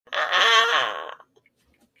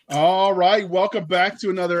All right, welcome back to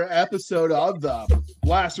another episode of the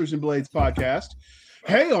Blasters and Blades podcast.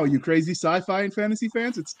 Hey, all you crazy sci-fi and fantasy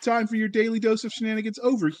fans, it's time for your daily dose of shenanigans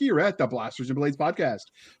over here at the Blasters and Blades podcast.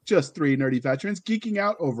 Just three nerdy veterans geeking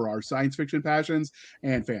out over our science fiction passions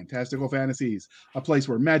and fantastical fantasies. A place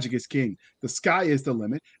where magic is king, the sky is the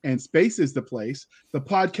limit, and space is the place. The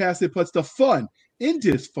podcast that puts the fun in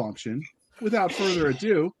dysfunction. Without further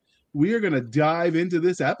ado, we are going to dive into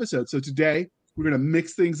this episode. So today, we're going to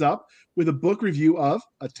mix things up with a book review of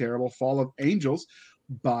A Terrible Fall of Angels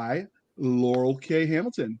by Laurell K.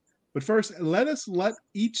 Hamilton. But first, let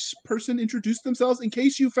each person introduce themselves in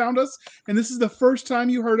case you found us and this is the first time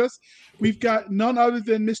you heard us. We've got none other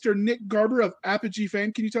than Mr. Nick Garber of Apogee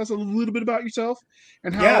Fan. Can you tell us a little bit about yourself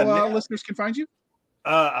and how listeners can find you?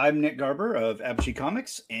 I'm Nick Garber of Apogee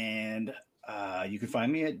Comics, and you can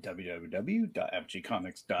find me at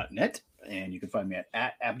www.apogeecomics.net, and you can find me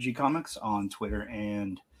at Apogee Comics on Twitter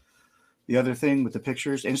and the other thing with the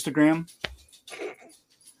pictures, Instagram.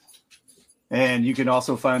 And you can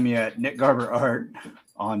also find me at Nick Garber Art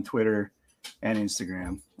on Twitter and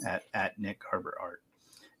Instagram at Nick Garber Art.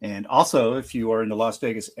 And also, if you are in the Las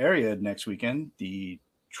Vegas area next weekend, the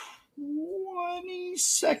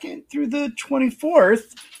 22nd through the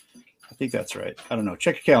 24th, I think that's right. I don't know.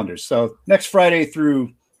 Check your calendars. So next Friday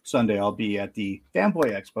through Sunday, I'll be at the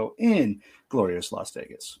Fanboy Expo in glorious Las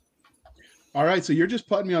Vegas. All right. So you're just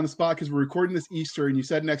putting me on the spot because we're recording this Easter and you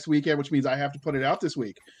said next weekend, which means I have to put it out this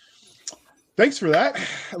week. Thanks for that.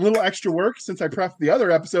 A little extra work since I prepped the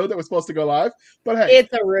other episode that was supposed to go live. But hey,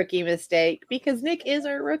 it's a rookie mistake because Nick is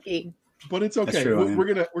our rookie. But it's okay. True,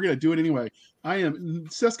 we're gonna do it anyway. I am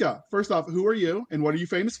Seska. First off, who are you and what are you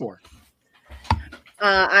famous for?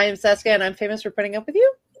 I am Seska, and I'm famous for putting up with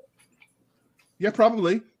you. Yeah,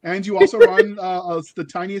 probably. And you also run the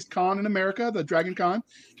tiniest con in America, the Dragon Con.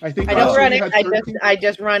 I think I don't run it. I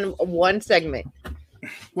just run one segment.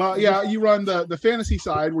 Well, yeah, you run the fantasy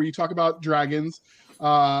side where you talk about dragons.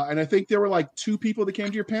 And I think there were like 2 people that came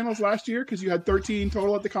to your panels last year because you had 13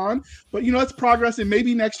 total at the con. But, that's progress. And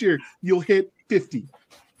maybe next year you'll hit 50.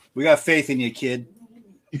 We got faith in you, kid.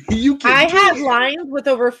 I have lines with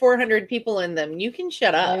over 400 people in them. You can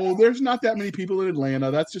shut up. Oh, there's not that many people in Atlanta.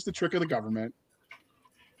 That's just a trick of the government.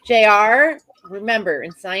 JR, remember,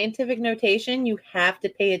 in scientific notation, you have to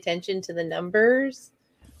pay attention to the numbers.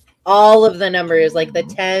 All of the numbers, like the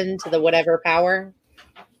 10 to the whatever power.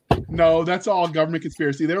 No, that's all government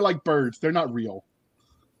conspiracy. They're like birds. They're not real.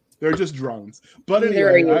 They're just drones. But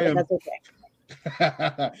anyway, that's okay.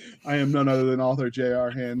 I am none other than author J.R.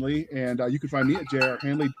 Handley, and you can find me at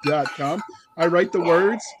jrhandley.com. I write the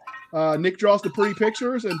words. Nick draws the pretty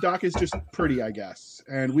pictures, and Doc is just pretty, I guess.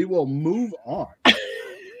 And we will move on.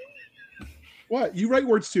 What? You write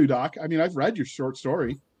words too, Doc. I mean, I've read your short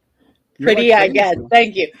story. Pretty, I guess.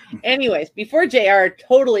 Thank you. Anyways, before JR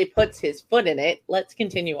totally puts his foot in it, let's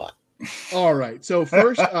continue on. All right. So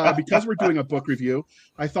first, because we're doing a book review,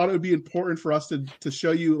 I thought it would be important for us to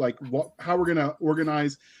show you how we're going to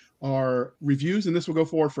organize our reviews. And this will go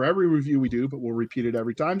forward for every review we do, but we'll repeat it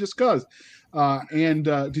every time just because. And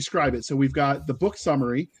describe it. So we've got the book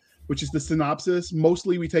summary, which is the synopsis.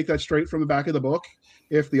 Mostly we take that straight from the back of the book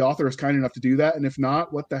if the author is kind enough to do that. And if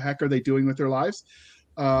not, what the heck are they doing with their lives?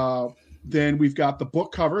 Then we've got the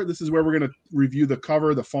book cover. This is where we're going to review the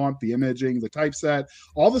cover, the font, the imaging, the typeset,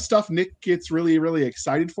 all the stuff Nick gets really, really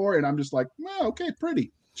excited for. And I'm just like, oh, okay,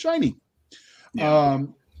 pretty, shiny. Yeah.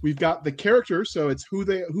 We've got the characters. So it's who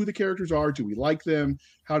the characters are. Do we like them?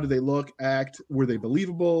 How do they look, act? Were they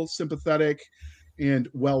believable, sympathetic, and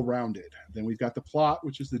well-rounded? Then we've got the plot,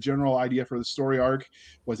 which is the general idea for the story arc.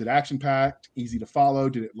 Was it action-packed, easy to follow?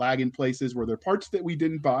 Did it lag in places? Were there parts that we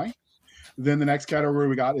didn't buy? Then the next category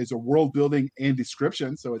we got is a world building and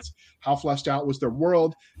description. So it's how fleshed out was their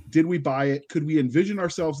world? Did we buy it? Could we envision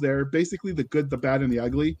ourselves there? Basically the good, the bad, and the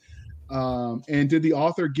ugly. And did the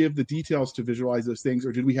author give the details to visualize those things,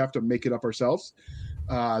 or did we have to make it up ourselves?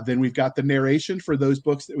 Then we've got the narration for those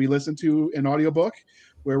books that we listen to in audiobook,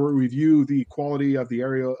 where we review the quality of the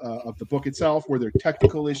area of the book itself. Were there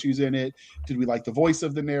technical issues in it? Did we like the voice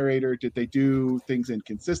of the narrator? Did they do things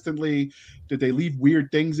inconsistently? Did they leave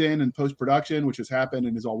weird things in post-production, which has happened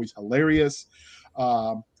and is always hilarious?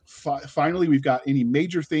 Finally, we've got any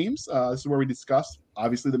major themes. This is where we discuss,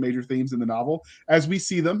 obviously, the major themes in the novel as we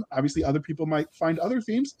see them. Obviously, other people might find other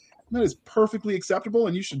themes. That is perfectly acceptable,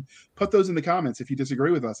 and you should put those in the comments if you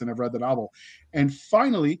disagree with us and have read the novel. And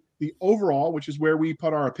finally, the overall, which is where we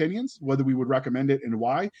put our opinions, whether we would recommend it and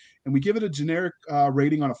why, and we give it a generic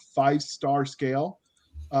rating on a 5-star scale.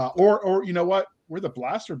 Or you know what? We're the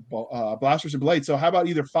Blasters and Blades. So how about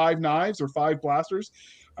either 5 knives or 5 blasters?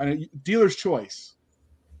 Dealer's choice.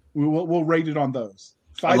 We'll rate it on those.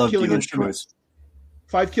 I 5 love killing dealer's instruments. choice.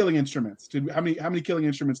 5 killing instruments. How many killing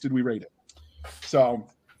instruments did we rate it? So,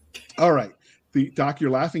 all right. Doc,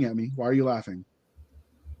 you're laughing at me. Why are you laughing?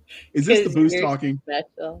 Is this the booze talking?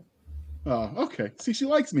 Special. Oh, okay. See, she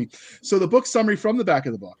likes me. So the book summary from the back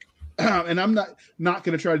of the book, and I'm not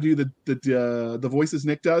going to try to do the voices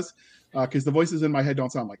Nick does, because the voices in my head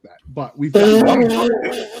don't sound like that. But we've got.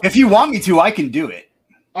 If you want me to, I can do it.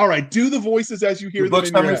 All right, do the voices as you hear them. Book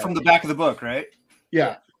summary from the back of the book, right?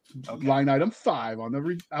 Yeah. Okay. Line item 5 on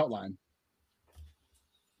the outline.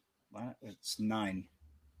 It's 9.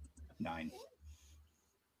 Line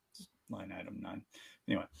item 9.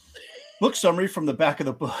 Anyway, book summary from the back of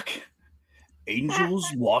the book. Angels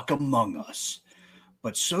walk among us,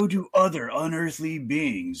 but so do other unearthly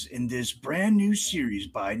beings in this brand new series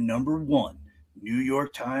by #1 New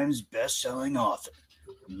York Times best-selling author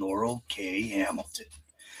Laurel K. Hamilton.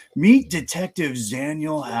 Meet Detective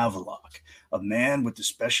Zaniel Havelock, a man with the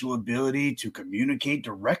special ability to communicate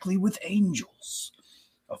directly with angels.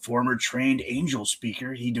 A former trained angel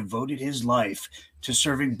speaker, he devoted his life to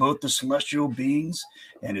serving both the celestial beings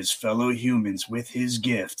and his fellow humans with his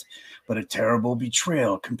gift. But a terrible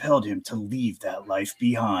betrayal compelled him to leave that life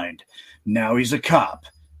behind. Now he's a cop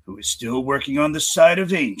who is still working on the side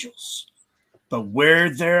of angels. But where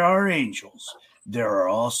there are angels, there are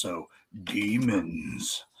also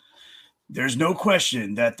demons. There's no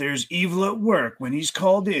question that there's evil at work when he's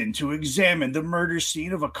called in to examine the murder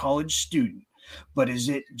scene of a college student. But is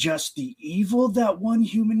it just the evil that one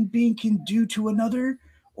human being can do to another,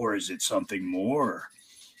 or is it something more?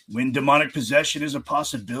 When demonic possession is a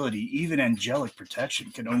possibility, even angelic protection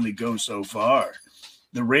can only go so far.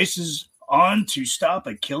 The race is on to stop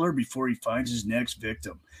a killer before he finds his next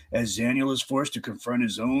victim, as Zaniel is forced to confront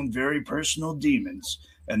his own very personal demons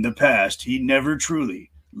and the past he never truly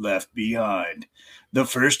left behind. The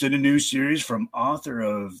first in a new series from author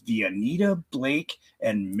of the Anita Blake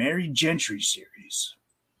and Mary Gentry series.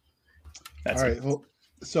 That's all right. Well,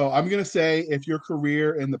 so I'm going to say if your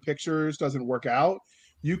career in the pictures doesn't work out,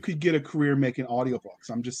 you could get a career making audiobooks.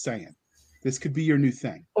 I'm just saying. This could be your new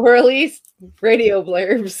thing. Or at least radio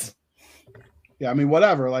blurbs. Yeah, I mean,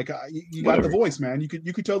 whatever. Like you got the voice, man. You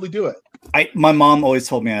could totally do it. My mom always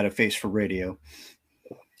told me I had a face for radio.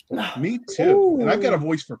 Me too. Ooh. And I've got a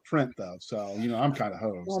voice for print, though. So, I'm kind of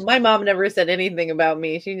hosed. Well, my mom never said anything about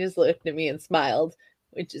me. She just looked at me and smiled,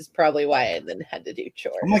 which is probably why I then had to do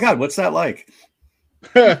chores. Oh, my God. What's that like?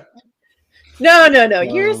 No.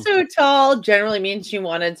 You're so tall generally means she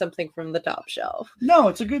wanted something from the top shelf. No,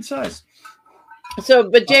 it's a good size. So,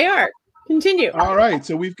 but JR, continue. All right.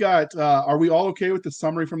 So we've got, are we all okay with the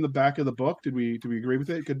summary from the back of the book? Do we agree with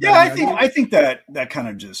it? Yeah, I think that kind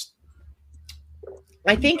of just.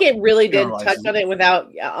 I think it really did touch on it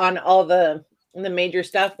on all the major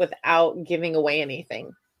stuff without giving away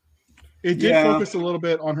anything. It did focus a little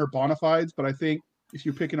bit on her bona fides, but I think if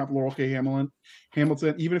you're picking up Laurel K. Hamilton,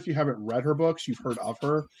 even if you haven't read her books, you've heard of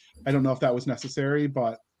her. I don't know if that was necessary,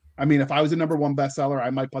 but I mean, if I was a #1 bestseller, I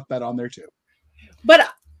might put that on there too. But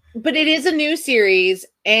it is a new series,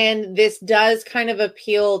 and this does kind of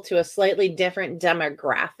appeal to a slightly different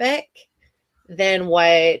demographic than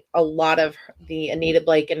what a lot of the Anita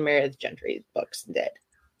Blake and Meredith Gentry books did.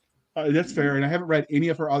 That's fair, and I haven't read any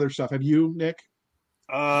of her other stuff. Have you, Nick?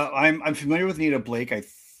 I'm familiar with Anita Blake. I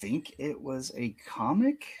think it was a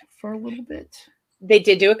comic for a little bit. They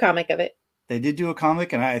did do a comic of it. They did do a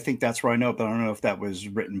comic, and I think that's where I know it, but I don't know if that was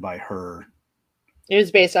written by her. It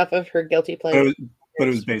was based off of her Guilty Pleasure. But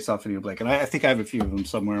it was based off of Anita Blake, and I think I have a few of them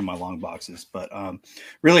somewhere in my long boxes. But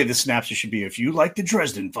really, the synopsis should be: if you like the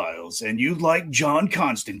Dresden Files and you like John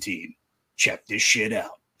Constantine, check this shit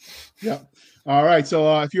out. Yeah. All right.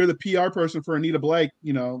 So if you're the PR person for Anita Blake,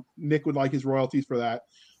 Nick would like his royalties for that,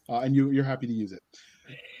 and you're happy to use it.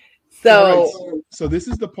 So, right, so this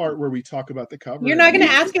is the part where we talk about the cover. You're not going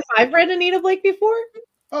to ask if I've read Anita Blake before?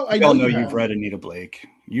 Oh, I know you've read Anita Blake.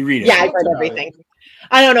 You read it. Yeah, I've read everything.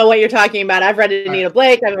 I don't know what you're talking about. I've read Anita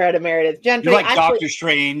Blake. I've read Meredith Gentry. You're like Doctor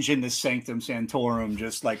Strange in the Sanctum Sanctorum,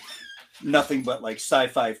 just like nothing but like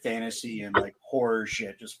sci-fi fantasy and like horror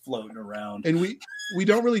shit just floating around. And we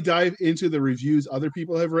don't really dive into the reviews other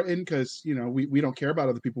people have written because we don't care about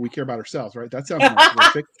other people. We care about ourselves, right? That sounds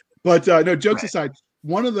realistic. But no, jokes aside,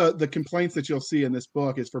 one of the complaints that you'll see in this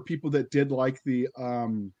book is for people that did like the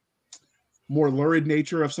more lurid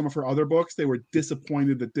nature of some of her other books. They were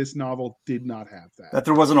disappointed that this novel did not have that. That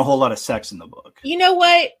there wasn't a whole lot of sex in the book. You know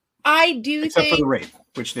what? I do Except for the rape,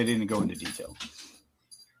 which they didn't go into detail.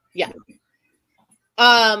 Yeah.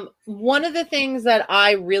 One of the things that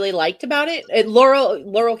I really liked about it,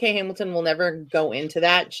 Laurel K. Hamilton will never go into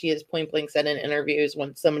that. She has point blank said in interviews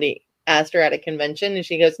when somebody asked her at a convention, and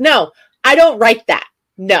she goes, "No, I don't write that.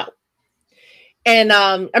 No." And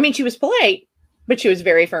I mean, she was polite, but she was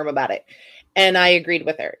very firm about it, and I agreed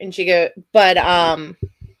with her. And she go, but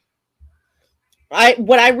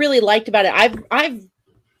what I really liked about it, I've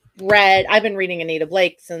been reading Anita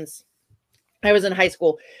Blake since I was in high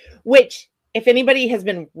school, which, if anybody has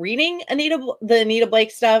been reading the Anita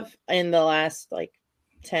Blake stuff in the last like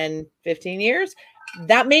 10, 15 years,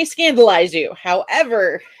 that may scandalize you.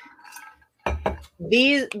 However,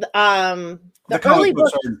 the early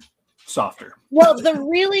books are softer. Well,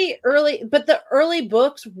 the early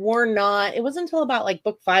books were not, it wasn't until about like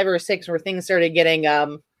book 5 or 6 where things started getting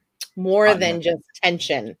more than just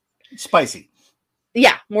tension. Spicy.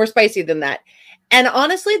 Yeah, more spicy than that. And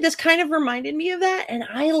honestly, this kind of reminded me of that, and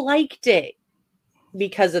I liked it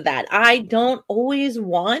because of that. I don't always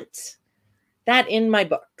want that in my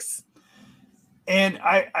books. And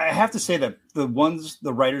I have to say that the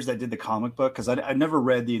writers that did the comic book, because I never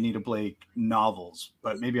read the Anita Blake novels,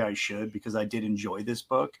 but maybe I should, because I did enjoy this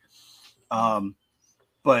book.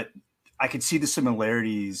 But I could see the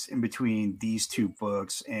similarities in between these two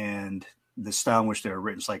books and the style in which they were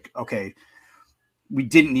written. It's like, okay, we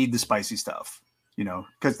didn't need the spicy stuff,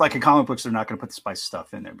 because like in comic books, they're not going to put the spicy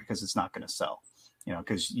stuff in there because it's not going to sell,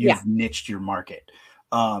 because you've niched your market.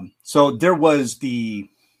 So there was the,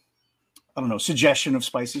 I don't know, suggestion of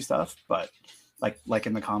spicy stuff, but like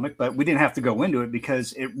in the comic, but we didn't have to go into it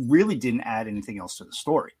because it really didn't add anything else to the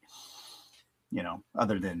story,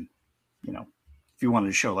 other than, if you wanted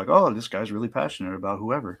to show like, oh, this guy's really passionate about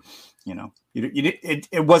whoever,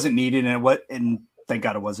 it wasn't needed, and thank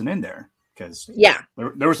God it wasn't in there, because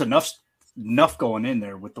there was enough going in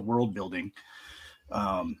there with the world building.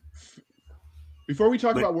 Before we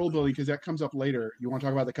talk about world building, because that comes up later, you want to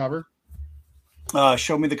talk about the cover?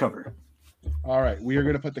 Show me the cover. All right, we are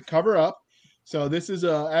going to put the cover up. So this is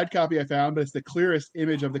an ad copy I found, but it's the clearest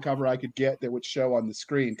image of the cover I could get that would show on the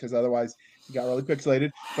screen, because otherwise it got really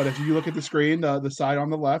pixelated. But if you look at the screen, the side on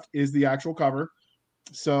the left is the actual cover.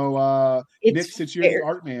 So Nick, since you're the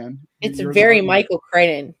art man, it's very Michael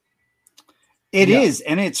Crichton. It is,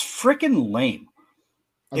 and it's freaking lame.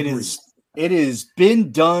 Agreed. It has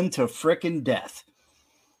been done to freaking death.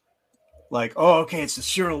 Like, oh, okay, it's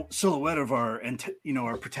the silhouette of our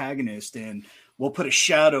protagonist, and we'll put a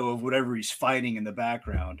shadow of whatever he's fighting in the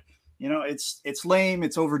background. It's lame,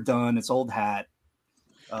 it's overdone, it's old hat.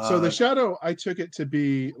 So the shadow, I took it to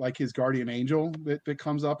be like his guardian angel that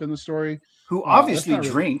comes up in the story, who obviously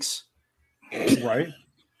drinks, right?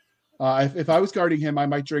 If I was guarding him, I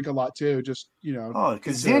might drink a lot too. Just Oh,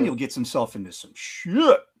 because Daniel gets himself into some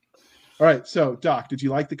shit. All right, so Doc, did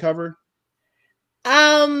you like the cover?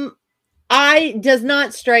 I does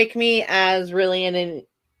not strike me as really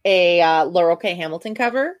a Laurel K. Hamilton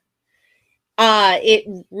cover. It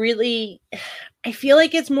really, I feel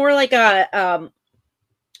like it's more like a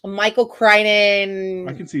Michael Crichton.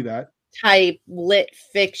 I can see that type lit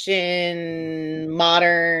fiction,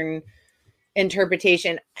 modern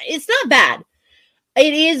interpretation. It's not bad.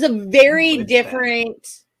 It is a very different.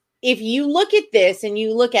 Bad. If you look at this and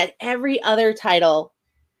you look at every other title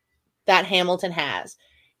that Hamilton has,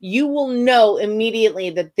 you will know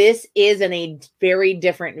immediately that this is in a very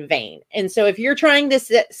different vein. And so if you're trying to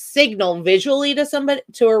signal visually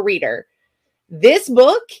to a reader, this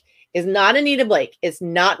book is not Anita Blake, it's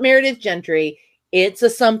not Meredith Gentry, it's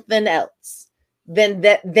a something else, then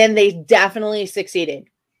they definitely succeeded.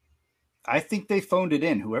 I think they phoned it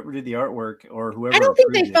in. Whoever did the artwork or whoever. I don't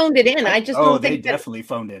think they phoned it in. I just don't think they definitely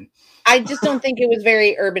phoned in. I just don't think it was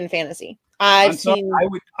very urban fantasy. I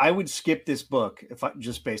would skip this book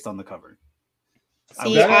just based on the cover.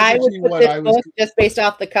 See, I would put this book just based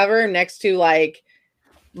off the cover next to like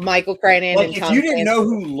Michael Crichton. Well, and if you didn't know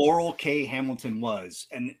who Laurel K. Hamilton was,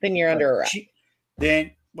 and then you're under a rock.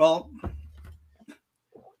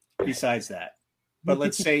 Besides that. But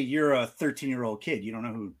let's say you're a 13-year-old kid, you don't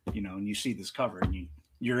know who, and you see this cover and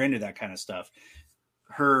you're into that kind of stuff.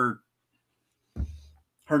 Her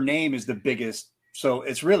name is the biggest. So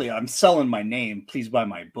it's really, I'm selling my name. Please buy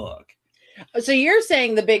my book. So you're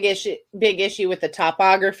saying the big issue with the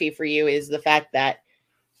topography for you is the fact that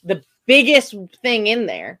the biggest thing in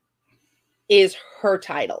there is her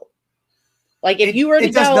title. Like if you were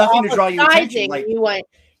to go nothing to draw your attention. Like,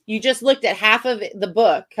 you just looked at half of the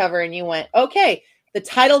book cover and you went, okay, the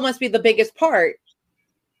title must be the biggest part,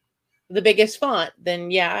 the biggest font. Then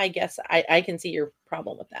yeah, I guess I can see your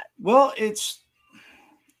problem with that. Well,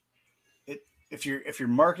 if you're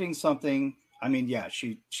marketing something, I mean, yeah,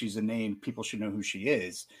 she's a name. People should know who she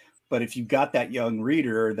is. But if you got that young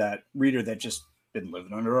reader that just been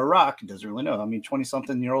living under a rock and doesn't really know. I mean,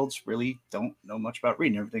 20-something-year-olds really don't know much about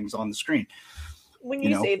reading. Everything's on the screen. When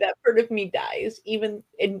you say that, part of me dies,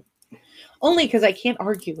 only because I can't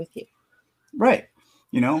argue with you. Right.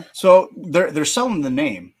 So they're selling the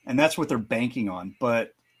name, and that's what they're banking on.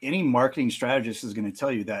 But any marketing strategist is going to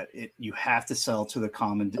tell you that you have to sell to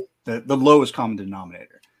the lowest common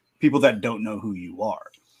denominator, people that don't know who you are.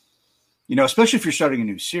 Especially if you're starting a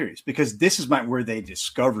new series, because this is where they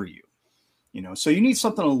discover you. So you need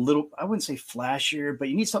something a little, I wouldn't say flashier, but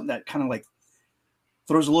you need something that kind of like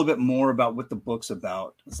throws a little bit more about what the book's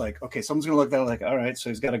about. It's like, okay, someone's going to look at it like, all right, so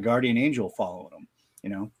he's got a guardian angel following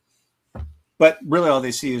him, but really all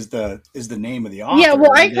they see is the name of the author. Yeah.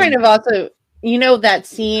 Well, I kind of also, that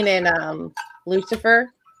scene in Lucifer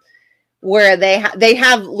where they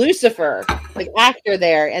have Lucifer, like actor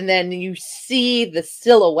there, and then you see the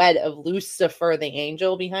silhouette of Lucifer, the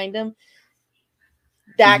angel behind him.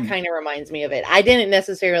 That kind of reminds me of it. I didn't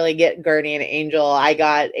necessarily get guardian angel. I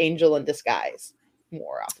got angel in disguise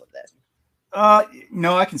more off of this.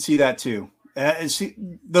 No, I can see that too. Because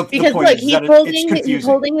he's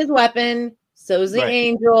holding his weapon, so's the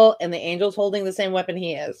angel, and the angel's holding the same weapon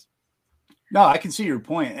he is. No, I can see your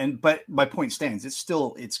point, but my point stands.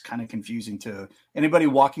 It's kind of confusing to anybody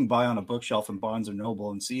walking by on a bookshelf in Barnes and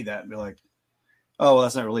Noble and see that and be like, "Oh, well,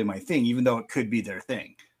 that's not really my thing," even though it could be their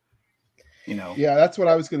thing. Yeah, that's what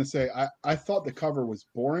I was going to say. I thought the cover was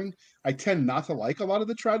boring. I tend not to like a lot of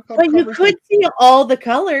the Trad Pub covers. But you could see all the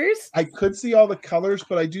colors. I could see all the colors,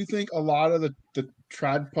 but I do think a lot of the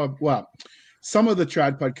Trad Pub, some of the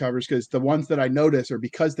Trad Pub covers, because the ones that I notice are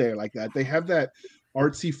because they're like that, they have that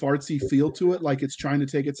artsy fartsy feel to it, like it's trying to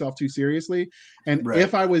take itself too seriously. And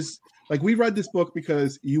if I was like, we read this book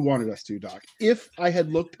because you wanted us to, Doc. If I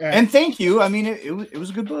had looked at, and thank you. I mean, it was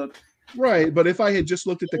a good book. Right, but if I had just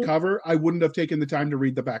looked at the cover, I wouldn't have taken the time to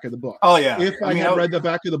read the back of the book. Oh, yeah. If I had read the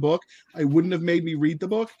back of the book, I wouldn't have made me read the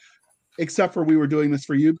book, except for we were doing this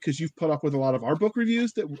for you because you've put up with a lot of our book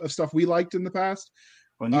reviews of stuff we liked in the past.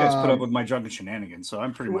 Well, you guys put up with my drunken shenanigans, so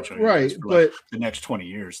I'm pretty much right. But the next 20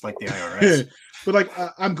 years, like the IRS. But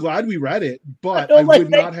I'm glad we read it, but I would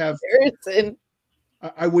not have.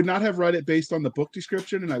 I would not have read it based on the book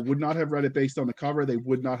description, and I would not have read it based on the cover. They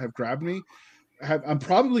would not have grabbed me. I'm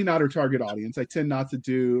probably not her target audience. I tend not to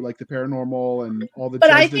do like the paranormal and all the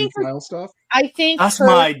Dresden style stuff. I think that's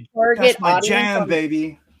my jam,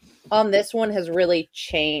 baby. On this one has really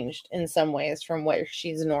changed in some ways from where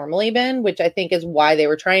she's normally been, which I think is why they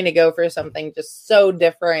were trying to go for something just so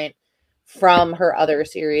different from her other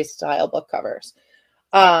series style book covers.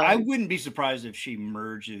 I wouldn't be surprised if she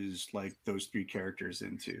merges like those three characters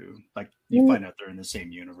into like you find out they're in the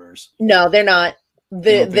same universe. No, they're not.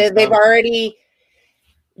 They've already.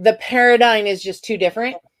 The paradigm is just too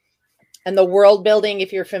different, and the world building,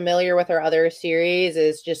 if you're familiar with her other series,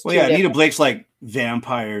 is just too different. Anita Blake's like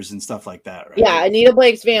vampires and stuff like that, right? Yeah, Anita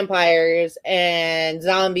Blake's vampires and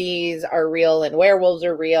zombies are real and werewolves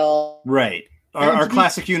are real. Right. Our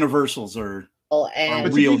classic universals are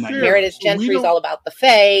real. Meredith Gentry's all about the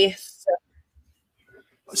Fae.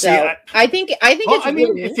 I think it's. I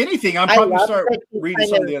mean, if anything, I'm probably going to start reading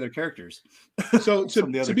some of the other characters. So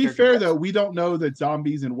to be fair, though, we don't know that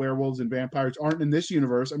zombies and werewolves and vampires aren't in this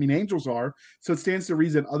universe. I mean, angels are, so it stands to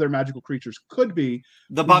reason other magical creatures could be.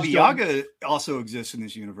 The Baba Yaga also exists in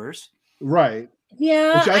this universe, right?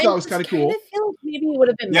 Yeah, which I thought was kind of cool. I feel like maybe it would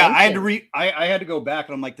have been. Yeah, mentioned. I had to read. I had to go back,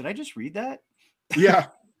 and I'm like, did I just read that? Yeah,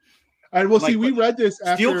 and we'll see. We read this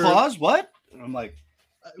after Steel Claws. What? And I'm like.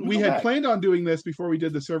 We had planned on doing this before we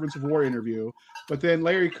did the Servants of War interview, but then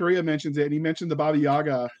Larry Correa mentions it, and he mentioned the Baba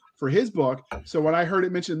Yaga for his book. So when I heard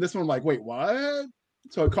it mentioned this one, I'm like, wait, what?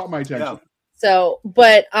 So it caught my attention. Yeah. So,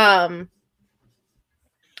 but I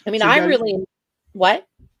mean, so what?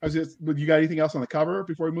 You got anything else on the cover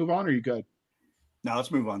before we move on? Or are you good? No,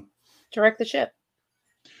 let's move on. Direct the ship.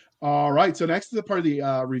 All right. So next is the part of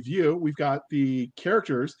the review. We've got the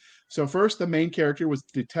characters. So first, the main character was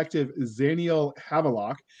Detective Zaniel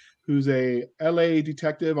Havelock, who's a LA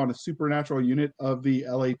detective on a supernatural unit of the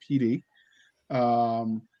LAPD.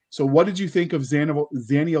 So what did you think of Zaniel,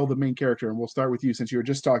 the main character? And we'll start with you since you were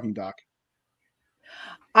just talking, Doc.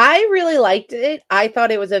 I really liked it. I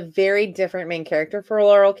thought it was a very different main character for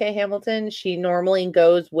Laurell K. Hamilton. She normally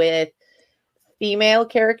goes with female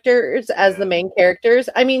characters as the main characters.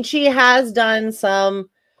 I mean, she has done some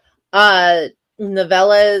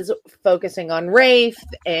novellas focusing on Rafe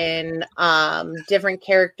and different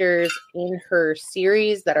characters in her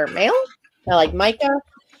series that are male, like Micah.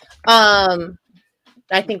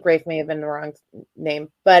 I think Rafe may have been the wrong name,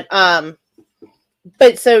 but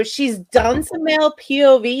but so she's done some male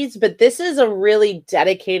POVs, but this is a really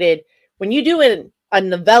dedicated, when you do a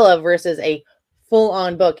novella versus a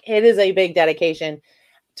full-on book, it is a big dedication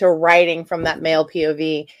to writing from that male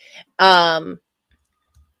POV.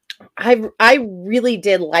 I really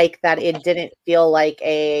did like that it didn't feel like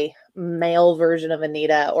a male version of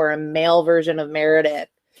Anita or a male version of Meredith.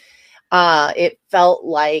 It felt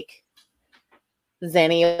like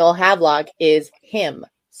Zaniel Havelock is him,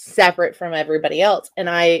 separate from everybody else. And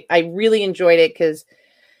I really enjoyed it because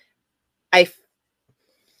I've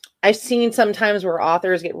seen sometimes where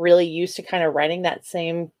authors get really used to kind of writing that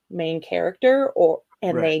same main character,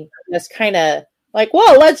 and they just kind of like,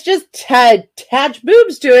 whoa, let's just attach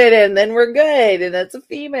boobs to it and then we're good. And that's a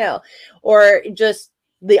female, or just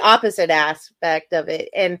the opposite aspect of it.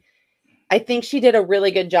 And I think she did a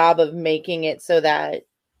really good job of making it so that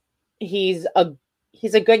he's a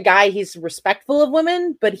good guy. He's respectful of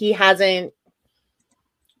women, but he doesn't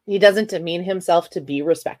demean himself to be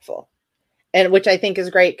respectful. And which I think is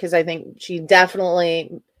great, because I think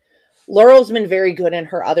Laurel's been very good in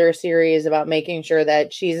her other series about making sure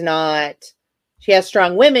that she has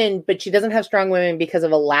strong women, but she doesn't have strong women because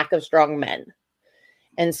of a lack of strong men.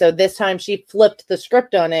 And so this time she flipped the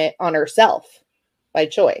script on herself by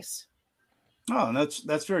choice. Oh, and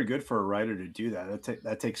that's very good for a writer to do that.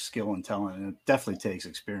 That takes skill and talent, and it definitely takes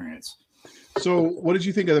experience. So what did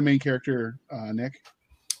you think of the main character, Nick?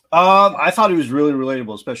 I thought he was really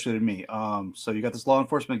relatable, especially to me. So you got this law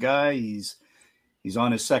enforcement guy. He's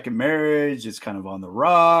on his second marriage. It's kind of on the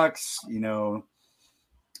rocks, you know.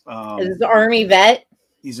 He's an Army vet.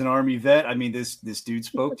 He's an Army vet. I mean, this dude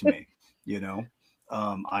spoke to me, you know.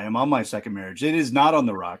 I am on my second marriage. It is not on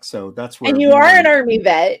the rocks. So that's where. And you are an Army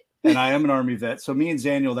vet. And I am an Army vet. So me and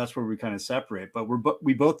Zaniel, that's where we kind of separate. But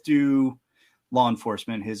we both do law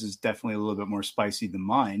enforcement. His is definitely a little bit more spicy than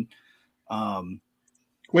mine.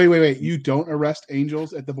 Wait. You don't arrest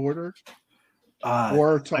angels at the border?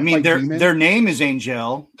 Their name is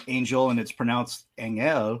Angel, and it's pronounced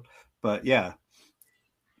Angel. But yeah.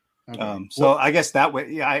 Okay. So I guess that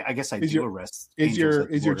way, yeah, I guess I do arrest. Is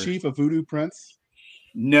your chief a voodoo prince?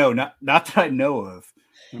 No, not that I know of.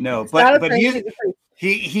 No, but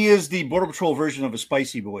he is the Border Patrol version of a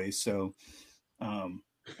spicy boy. So,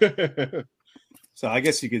 so I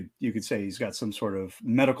guess you could say he's got some sort of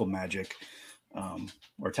medical magic,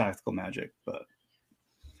 or tactical magic. But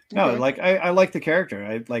no, okay. Like I like the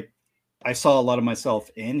character. I saw a lot of myself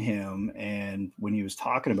in him, and when he was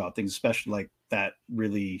talking about things, especially like that,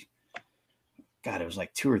 really, God, it was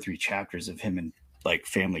like 2 or 3 chapters of him in like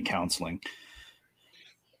family counseling.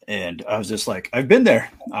 And I was just like, I've been there,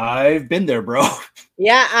 bro.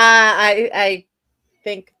 Yeah. I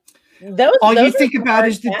think all you think about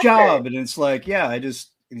is the job. And it's like, yeah,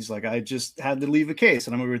 he's like, I just had to leave a case.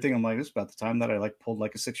 And I'm over thinking, I'm like, it's about the time that I like pulled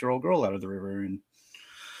like a 6-year-old girl out of the river. And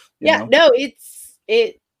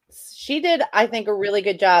she did, I think, a really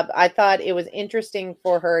good job. I thought it was interesting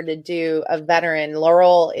for her to do a veteran.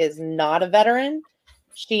 Laurel is not a veteran.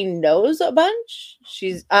 She knows a bunch.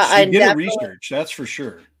 She did research, that's for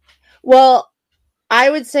sure. Well, I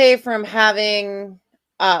would say from having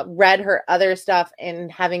read her other stuff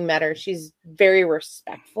and having met her, she's very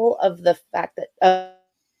respectful of the fact that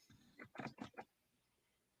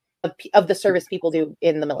of the service people do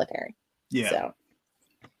in the military. Yeah. So,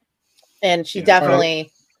 and she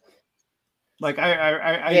definitely. Like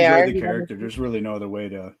I enjoyed the character. There's really no other way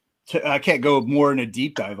to I can't go more in a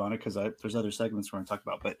deep dive on it because there's other segments we're going to talk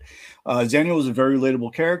about. But Zaniel was a very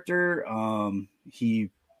relatable character.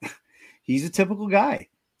 He's a typical guy.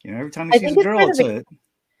 You know, every time he sees a girl, it's a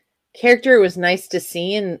character was nice to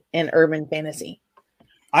see in urban fantasy.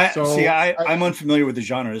 I'm unfamiliar with the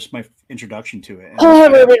genre. This is my introduction to it.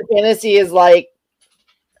 Urban fantasy is like,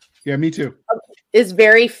 yeah, me too. Is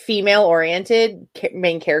very female oriented,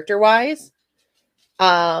 main character wise.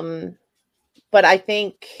 But I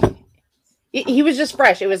think he was just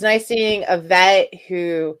fresh. It was nice seeing a vet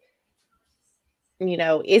who, you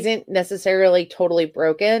know, isn't necessarily totally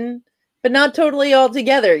broken, but not totally all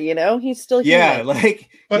together. You know, he's still human. Yeah,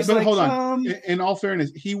 but hold on. In all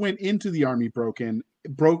fairness, he went into the army broken.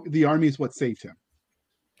 The army is what saved him.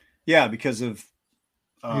 Yeah, because of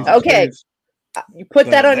okay. You put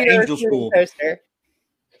that on your Angel School poster.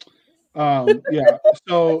 Yeah.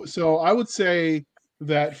 So I would say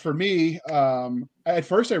that for me, at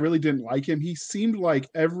first I really didn't like him. He seemed like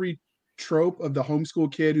every trope of the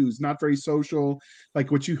homeschool kid who's not very social,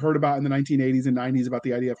 like what you heard about in the 1980s and 90s about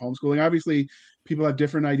the idea of homeschooling. Obviously, People have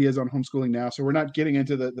different ideas on homeschooling now, so we're not getting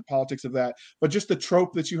into the politics of that. But just the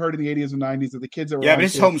trope that you heard in the 80s and 90s of the kids that were but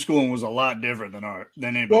his homeschooling was a lot different than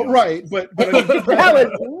anybody well, else's. right, but I mean, that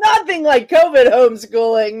was nothing like COVID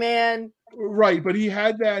homeschooling, man. Right, but he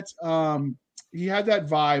had that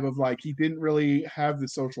vibe of like he didn't really have the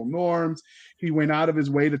social norms. He went out of his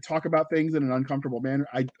way to talk about things in an uncomfortable manner.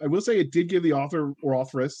 I will say it did give the author or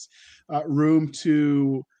authoress room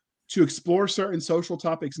to explore certain social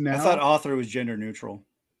topics. Now I thought author was gender neutral.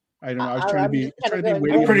 I don't know. I was trying to be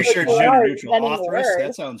witty. I'm pretty sure gender neutral. Authoress,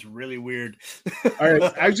 that sounds really weird. All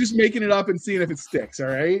right, I was just making it up and seeing if it sticks. All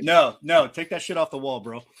right. No, take that shit off the wall,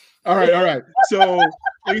 bro. All right. So,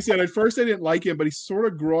 like I said, at first I didn't like him, but he sort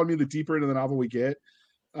of grew on me the deeper into the novel we get.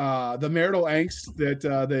 The marital angst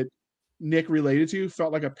that Nick related to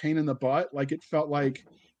felt like a pain in the butt. Like it felt like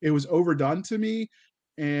it was overdone to me.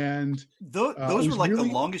 And those were like really,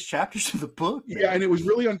 the longest chapters of the book. Man. Yeah, and it was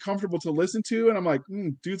really uncomfortable to listen to. And I'm like,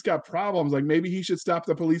 dude's got problems. Like maybe he should stop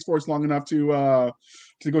the police force long enough to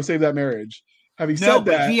go save that marriage. Having said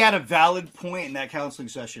that, he had a valid point in that counseling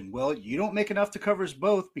session. Well, you don't make enough to cover us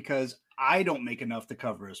both because I don't make enough to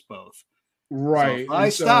cover us both. Right. So I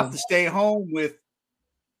stopped to stay home with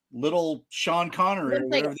little Sean Connery or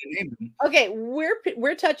whatever they named him. Okay,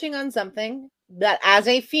 we're touching on something that as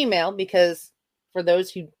a female, because for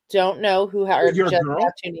those who don't know who are just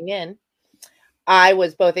now tuning in, I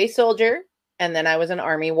was both a soldier and then I was an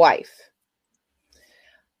Army wife.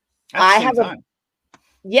 I have time.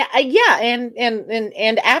 Yeah,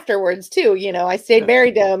 and afterwards too. You know, I stayed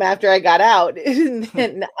married to him after I got out.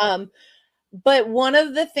 But one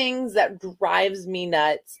of the things that drives me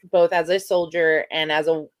nuts, both as a soldier and as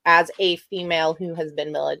a female who has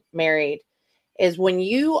been married, is when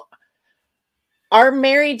you are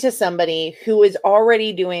married to somebody who is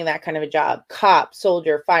already doing that kind of a job: cop,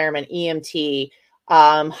 soldier, fireman, EMT,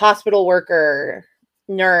 hospital worker,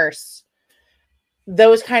 nurse.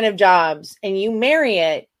 Those kind of jobs, and you marry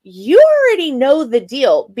it, you already know the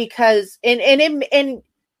deal because and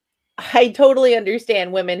I totally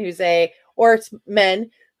understand women who say, or it's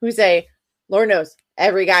men who say, Lord knows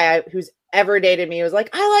every guy who's ever dated me was like,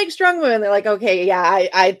 I like strong women. They're like, okay, yeah,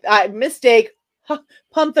 I mistake,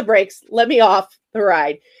 pump the brakes, let me off the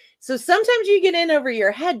ride. So sometimes you get in over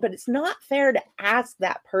your head, but it's not fair to ask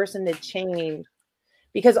that person to change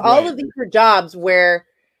because all of these are jobs where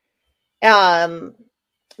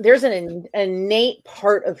there's an innate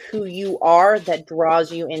part of who you are that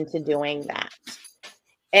draws you into doing that.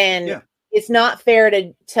 And it's not fair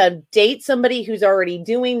to date somebody who's already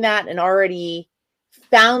doing that and already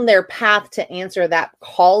found their path to answer that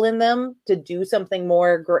call in them to do something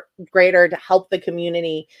more greater to help the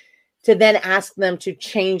community, to then ask them to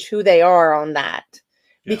change who they are on that.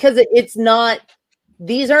 Because it's not,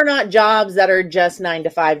 these are not jobs that are just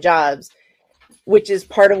 9-to-5 jobs, which is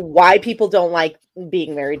part of why people don't like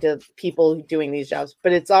being married to people doing these jobs,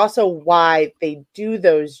 but it's also why they do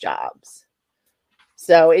those jobs.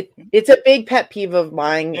 So it's a big pet peeve of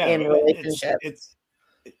mine in relationships.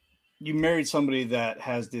 You married somebody that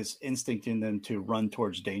has this instinct in them to run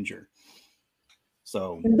towards danger.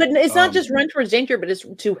 So, but it's not just run towards danger, but it's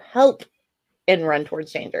to help and run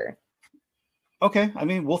towards danger. Okay. I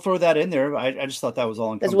mean, we'll throw that in there. I just thought that was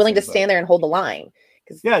all. Is willing to stand there and hold the line.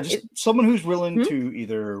 Yeah, just someone who's willing to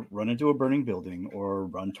either run into a burning building or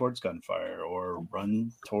run towards gunfire or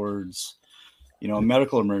run towards, a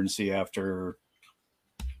medical emergency after,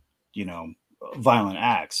 violent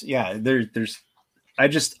acts. Yeah,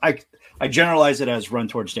 I generalize it as run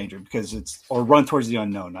towards danger because or run towards the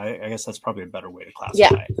unknown. I guess that's probably a better way to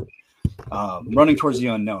classify it. Running towards the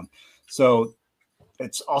unknown. So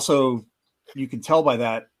it's also, you can tell by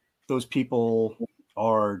that, those people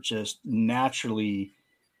are just naturally,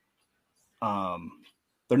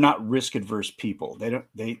 they're not risk adverse people.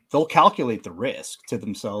 They'll calculate the risk to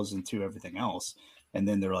themselves and to everything else. And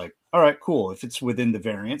then they're like, all right, cool. If it's within the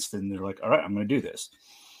variance, then they're like, all right, I'm going to do this,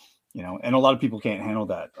 and a lot of people can't handle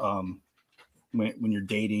that. When you're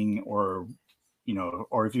dating or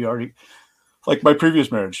if you already, like my previous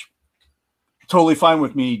marriage, totally fine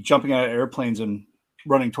with me jumping out of airplanes and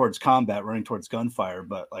running towards combat, running towards gunfire,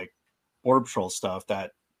 but like Border Patrol stuff,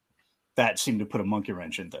 that seemed to put a monkey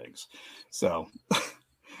wrench in things. So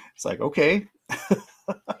it's like, okay.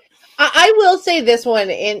 I will say this one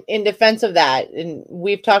in defense of that, and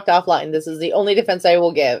we've talked offline, this is the only defense I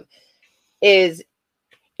will give, is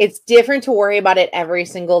it's different to worry about it every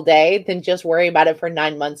single day than just worry about it for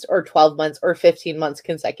 9 months or 12 months or 15 months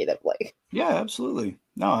consecutively. Yeah, absolutely.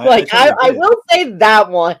 No, I will say that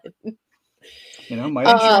one. My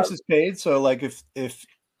insurance is paid, so like if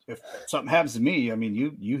something happens to me, I mean,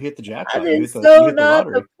 you hit the jackpot. That is so not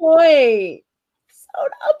the point. on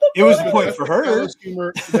the It was the movie. point for her. Gallows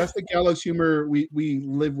humor, that's the gallows humor we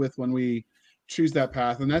live with when we choose that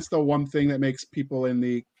path, and that's the one thing that makes people in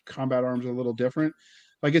the combat arms a little different.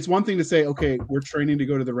 Like, it's one thing to say, okay, we're training to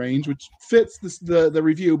go to the range, which fits the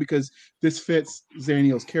review because this fits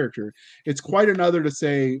Zaniel's character. It's quite another to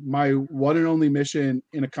say my one and only mission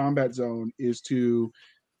in a combat zone is to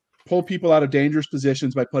pull people out of dangerous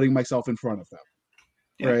positions by putting myself in front of them.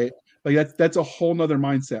 Yeah. Right? Like that's a whole nother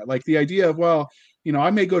mindset. Like the idea of, well,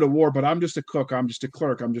 I may go to war, but I'm just a cook, I'm just a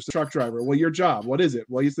clerk, I'm just a truck driver. Well, your job, what is it?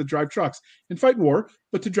 Well, it's to drive trucks and fight war,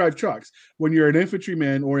 but to drive trucks. When you're an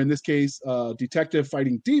infantryman, or in this case, detective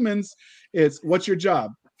fighting demons, it's what's your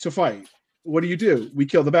job? To fight. What do? We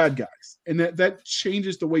kill the bad guys. And that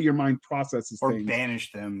changes the way your mind processes or things.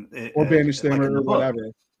 Banish them. Or banish them, like or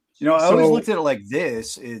whatever. I always looked at it like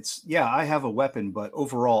this. It's, I have a weapon, but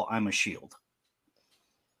overall I'm a shield.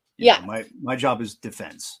 My job is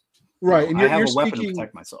defense. Right, and I have you're a weapon speaking, to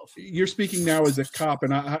protect myself. You're speaking now as a cop,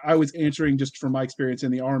 and I was answering just from my experience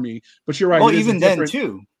in the Army. But you're right. Well, even then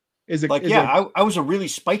too. I was a really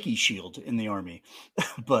spiky shield in the Army,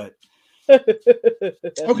 but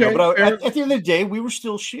okay. But at the end of the day, we were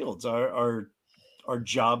still shields. Our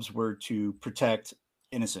jobs were to protect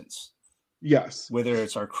innocents. Yes, whether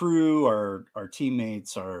it's our crew, our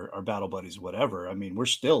teammates, our battle buddies, whatever. I mean, we're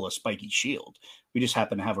still a spiky shield. We just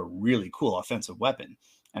happen to have a really cool offensive weapon.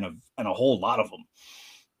 And a whole lot of them,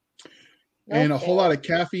 and a whole lot of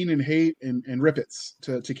caffeine and hate and rippets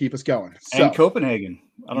to keep us going. So, and Copenhagen.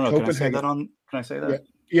 I don't know. Can I say that? Can I say that?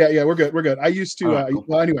 Yeah. We're good. I used to. Cool.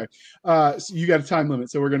 Well, anyway, so you got a time limit,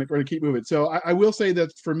 so we're gonna keep moving. So I will say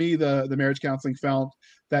that for me, the marriage counseling felt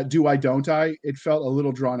that do I don't I. It felt a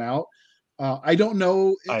little drawn out. I don't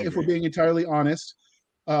know if we're being entirely honest.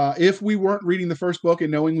 If we weren't reading the first book and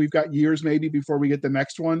knowing we've got years maybe before we get the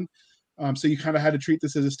next one. So you kind of had to treat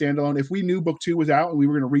this as a standalone. If we knew book 2 was out and we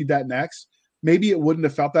were going to read that next, maybe it wouldn't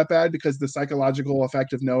have felt that bad because the psychological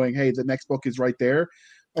effect of knowing, hey, the next book is right there.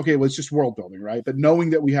 Okay, well, it's just world building, right? But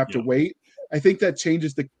knowing that we have to wait, I think that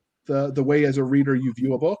changes the way as a reader you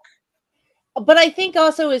view a book. But I think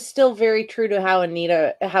also is still very true to how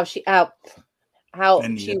she writes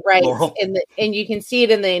Laurel. And you can see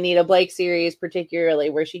it in the Anita Blake series,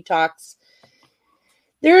 particularly where she talks.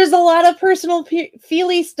 There is a lot of personal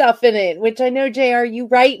feely stuff in it, which I know, JR, you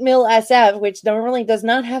write Mill SF, which normally does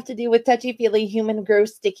not have to do with touchy-feely, human,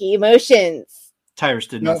 gross, sticky emotions. Tyrus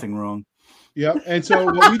did nothing wrong. Yeah, and so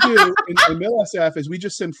what we do in Mill SF is we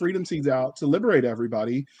just send freedom seeds out to liberate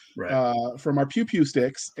everybody from our pew-pew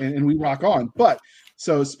sticks, and we rock on. But,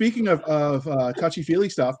 so speaking of touchy-feely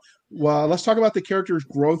stuff, well, let's talk about the character's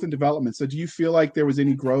growth and development. So do you feel like there was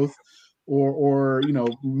any growth or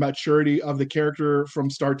maturity of the character from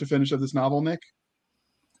start to finish of this novel, Nick?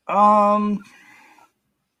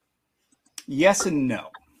 Yes and no.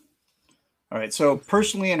 All right. So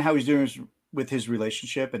personally, and how he's doing with his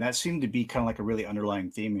relationship, and that seemed to be kind of like a really underlying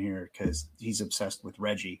theme here because he's obsessed with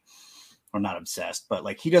Reggie, or not obsessed, but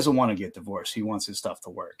like he doesn't want to get divorced. He wants his stuff to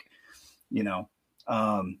work.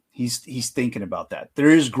 He's thinking about that.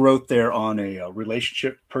 There is growth there on a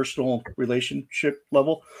personal relationship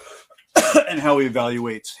level. And how he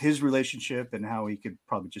evaluates his relationship and how he could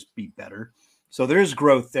probably just be better. So there's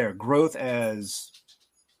growth there. Growth as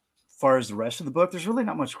far as the rest of the book, there's really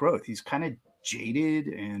not much growth. He's kind of jaded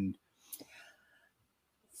and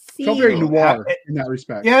felt very noir in that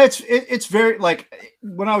respect. Yeah, it's very like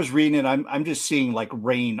when I was reading it, I'm just seeing like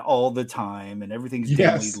rain all the time and everything's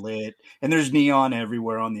dimly lit and there's neon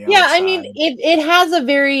everywhere on the outside. Yeah, I mean it has a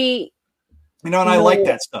very and I like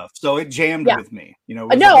that stuff, so it jammed with me.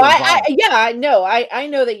 I know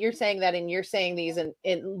that you're saying that, and you're saying these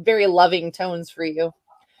in very loving tones for you.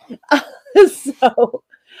 So,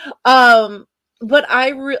 but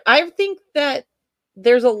I think that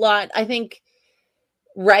there's a lot. I think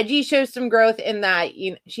Reggie shows some growth in that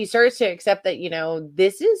she starts to accept that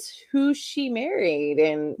this is who she married,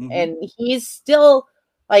 and he's still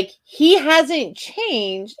like he hasn't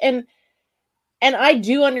changed and I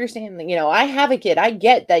do understand that, I have a kid. I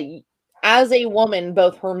get that as a woman,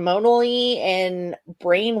 both hormonally and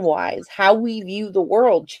brain-wise, how we view the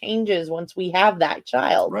world changes once we have that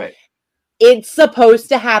child. Right. It's supposed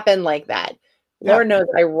to happen like that. Yeah. Lord knows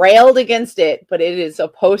I railed against it, but it is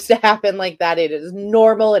supposed to happen like that. It is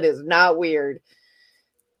normal. It is not weird.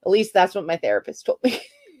 At least that's what my therapist told me.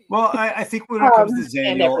 Well, I think when it comes to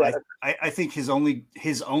Zaniel, I think his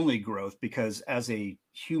only growth, because as a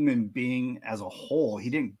human being as a whole, he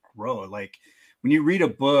didn't grow. Like when you read a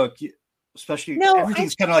book, especially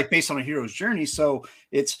everything's kind of like based on a hero's journey. So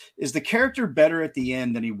is the character better at the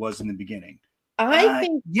end than he was in the beginning? I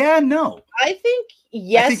think no. I think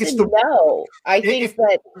yes, I think it's no. I think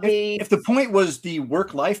that if the point was the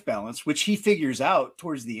work-life balance, which he figures out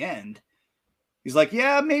towards the end, he's like,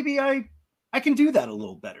 yeah, maybe I can do that a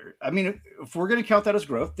little better. I mean, if we're going to count that as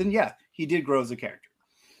growth, then yeah, he did grow as a character.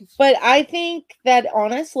 But I think that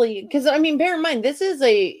honestly, because I mean, bear in mind, this is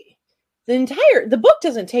the book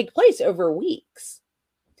doesn't take place over weeks.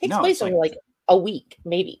 It takes place over like a week,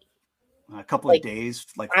 maybe. A couple of days,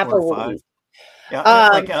 like 4 or 5.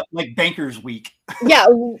 Yeah, like Banker's Week. Yeah,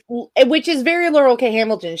 which is very Laurell K.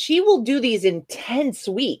 Hamilton. She will do these intense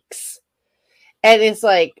weeks. And it's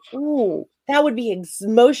like, ooh, that would be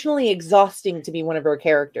emotionally exhausting to be one of her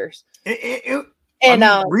characters. Reading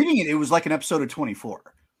it was like an episode of 24.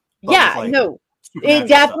 Yeah, like it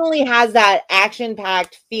definitely has that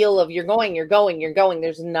action-packed feel of you're going.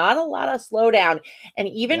 There's not a lot of slowdown. And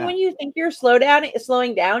even when you think you're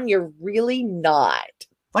slowing down, you're really not.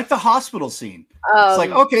 Like the hospital scene. It's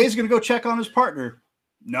like, okay, he's going to go check on his partner.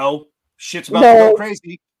 No, shit's about to go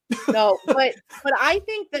crazy. No, but I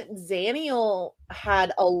think that Zaniel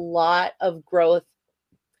had a lot of growth,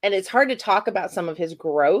 and it's hard to talk about some of his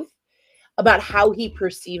growth, about how he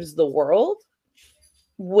perceives the world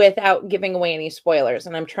without giving away any spoilers.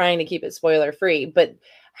 And I'm trying to keep it spoiler free, but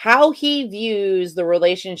how he views the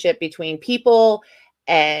relationship between people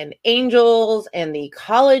and angels and the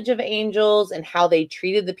College of Angels and how they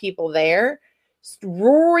treated the people there.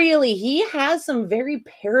 Really, he has some very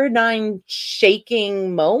paradigm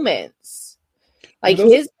shaking moments. Like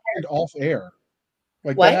his off air.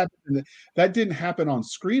 Like what? That didn't happen on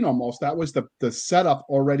screen almost. That was the setup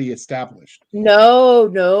already established. No.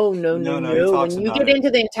 When you get into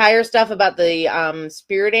the entire stuff about the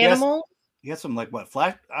spirit animal. He had some like what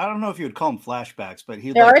flash? I don't know if you would call them flashbacks, but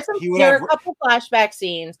there are a couple flashback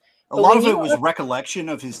scenes. A lot of it was recollection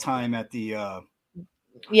of his time at the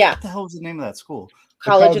what the hell was the name of that school?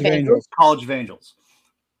 College of Angels. College of Angels.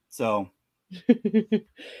 So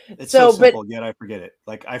it's so simple, yet I forget it.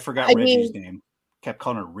 Like I forgot Reggie's name. Kept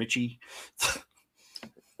calling her Richie.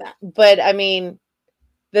 But I mean,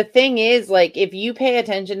 the thing is, like, if you pay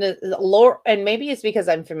attention to Laura, and maybe it's because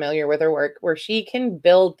I'm familiar with her work, where she can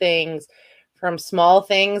build things from small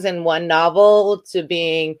things in one novel to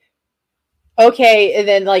being okay, and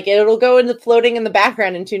then like it'll go into floating in the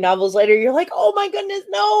background in 2 novels later. You're like, oh my goodness,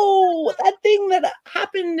 no, that thing that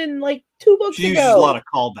happened in like 2 books ago. She uses a lot of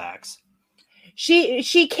callbacks.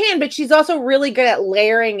 She can, but she's also really good at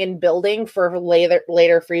layering and building for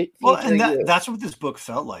later future use. That's what this book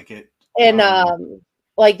felt like.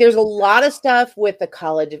 Like there's a lot of stuff with the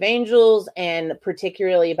College of Angels and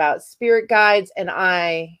particularly about spirit guides. And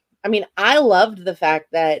I loved the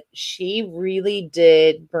fact that she really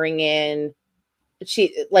did bring in.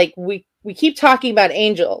 We keep talking about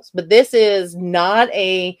angels, but this is not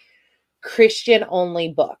a Christian only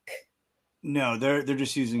book. No, they're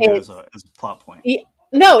just using it as a plot point.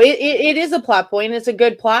 No, it is a plot point. It's a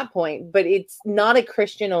good plot point, but it's not a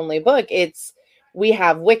Christian only book. We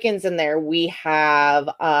have Wiccans in there. We have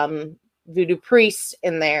voodoo priests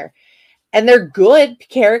in there, and they're good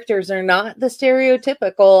characters. They're not the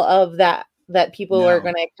stereotypical of that people are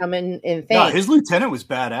going to come in and think. No, his lieutenant was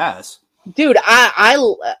badass. Dude, I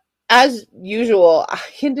as usual, I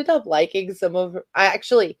ended up liking some of her.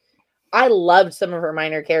 I loved some of her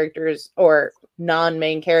minor characters or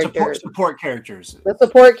non-main characters. Support characters. The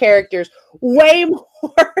support characters way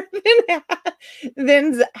more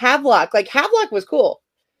than Havelock. Like Havelock was cool.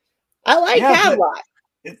 I like Havelock.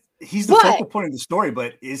 He's the focal point of the story,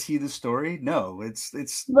 but is he the story? No, it's the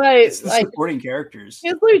supporting characters.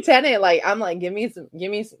 His lieutenant, like I'm like, give me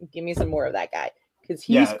some more of that guy. Because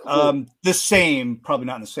he's cool. The same, probably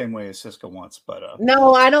not in the same way as Siska wants, but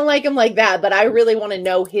no, I don't like him like that. But I really want to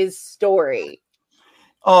know his story.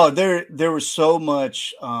 Oh, there was so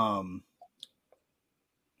much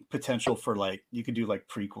potential for like you could do like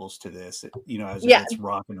prequels to this, as it's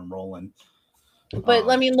rocking and rolling. But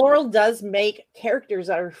I mean, Laurell does make characters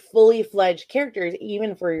that are fully fledged characters,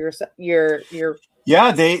 even for your.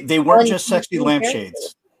 Yeah, they weren't just sexy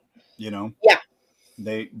lampshades, Yeah,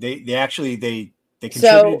 they actually they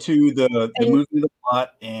contributed to the movie, the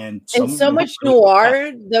plot, and so much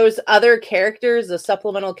noir. Those other characters, the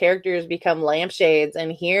supplemental characters, become lampshades,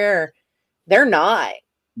 and here they're not.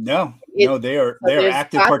 No, they are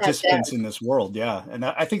active participants in this world. Yeah, and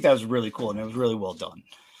I think that was really cool, and it was really well done.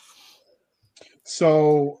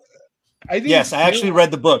 So, I actually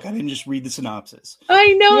read the book. I didn't just read the synopsis.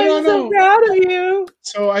 I know. I'm so proud of you.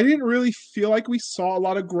 So I didn't really feel like we saw a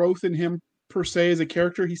lot of growth in him per se as a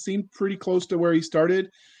character. He seemed pretty close to where he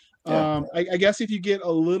started. Yeah. I guess if you get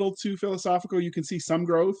a little too philosophical, you can see some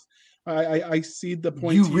growth. I see the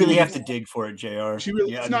point. You really have to dig for it, JR. She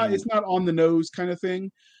really, Yeah, it's not on the nose kind of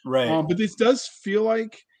thing. right. But this does feel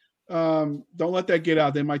like, don't let that get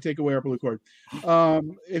out. They might take away our blue cord.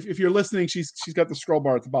 If you're listening, she's got the scroll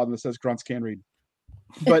bar at the bottom that says Grunts can read.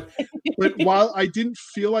 But while I didn't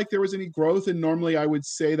feel like there was any growth, and normally I would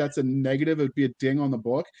say that's a negative, it would be a ding on the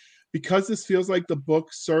book, because this feels like the book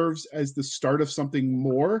serves as the start of something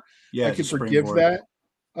more. Yeah, I can forgive that.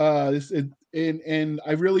 And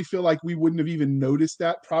I really feel like we wouldn't have even noticed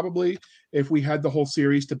that probably if we had the whole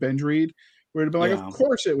series to binge read. We'd have been like, of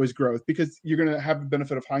course it was growth, because you're going to have the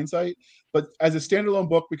benefit of hindsight. But as a standalone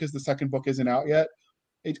book, because the second book isn't out yet,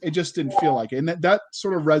 it just didn't feel like it. And that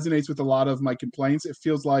sort of resonates with a lot of my complaints. It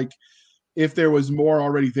feels like if there was more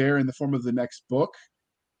already there in the form of the next book,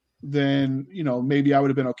 then, maybe I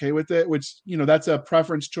would have been okay with it, which, that's a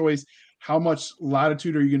preference choice. How much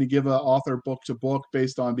latitude are you going to give an author book to book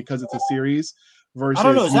based on, because it's a series versus, I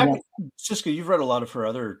don't know. Is that, Cisco, you've read a lot of her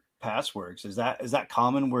other past works. Is that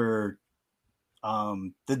common where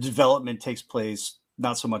the development takes place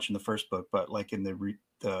not so much in the first book, but like in the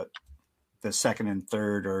second and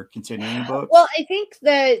third or continuing books? Well, I think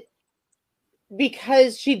that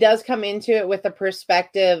because she does come into it with a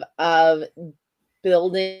perspective of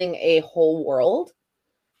building a whole world,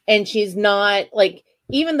 and she's not like,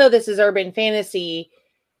 even though this is urban fantasy,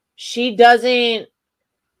 she doesn't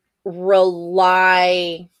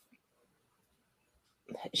rely.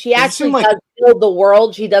 She actually does build the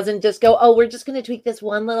world. She doesn't just go, oh, we're just going to tweak this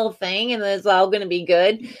one little thing and it's all going to be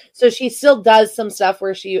good. So she still does some stuff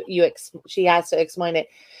where she has to explain it.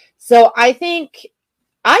 So I think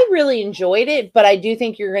I really enjoyed it, but I do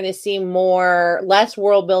think you're going to see less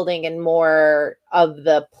world building and more of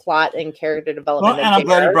the plot and character development. Well, and I'm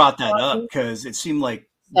glad you brought that up, because it seemed like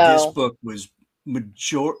this book was the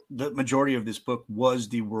majority of this book was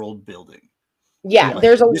the world building. Yeah,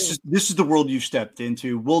 this is the world you stepped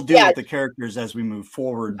into. We'll deal with the characters as we move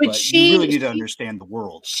forward, but you really need to understand the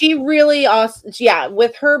world. She really awesome. Yeah,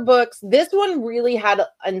 with her books, this one really had,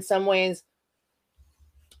 in some ways,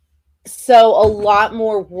 so a lot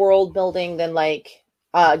more world building than like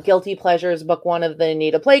Guilty Pleasures, book 1 of the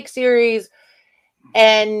Anita Blake series,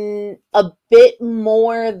 and a bit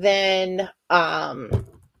more than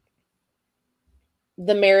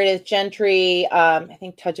the Meredith Gentry, I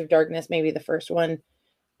think Touch of Darkness, maybe the first one.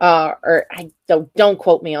 Or I don't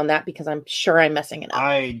quote me on that, because I'm sure I'm messing it up.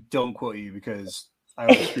 I don't quote you because I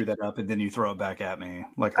always screw that up and then you throw it back at me.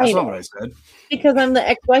 Like, that's not what I said. Because I'm the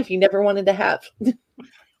ex-wife you never wanted to have.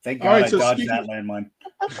 Thank God I dodged that landmine.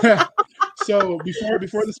 So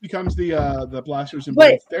before this becomes the Blasters and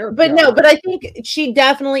Blades therapy. But I think she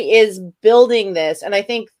definitely is building this, and I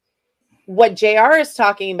think what JR is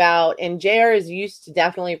talking about, and JR is used to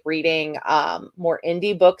definitely reading more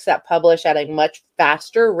indie books that publish at a much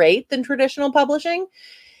faster rate than traditional publishing,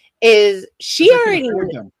 is she already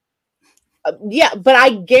but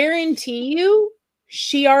I guarantee you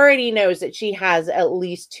she already knows that she has at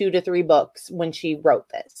least 2 to 3 books when she wrote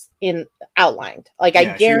this in outlined. Like,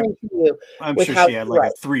 I guarantee you. I'm sure she had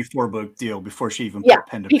like a 3-4 book deal before she even put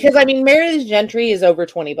pen to paper. Because I mean, Meredith Gentry is over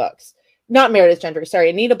 20 books. Not Meredith Gentry, sorry.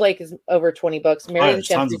 Anita Blake is over 20 books. Meredith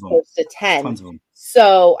Gentry is close to 10. Tons of them.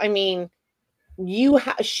 So, I mean,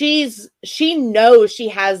 she knows she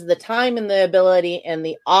has the time and the ability and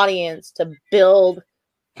the audience to build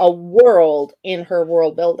a world in her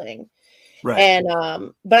world building. Right.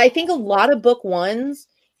 And but I think a lot of book 1s,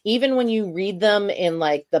 even when you read them in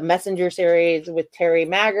like the Messenger series with Terry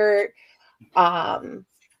Maggart, I'm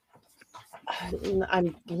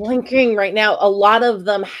blinking right now. A lot of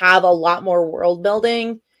them have a lot more world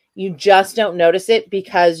building. You just don't notice it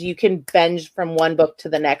because you can binge from one book to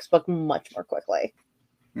the next book much more quickly.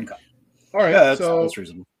 Okay. All right. Yeah, so that's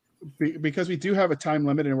reasonable. Because we do have a time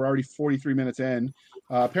limit and we're already 43 minutes in,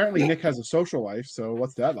 apparently Nick has a social life. So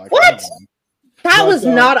what's that like? What? That was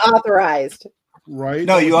not authorized. Right?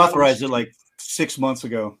 No, you authorized it like 6 months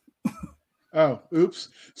ago. Oh, oops.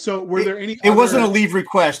 So were there any... It wasn't a leave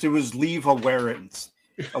request. It was leave awareness.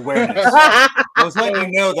 I was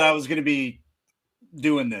letting you know that I was going to be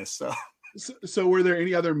doing this. So were there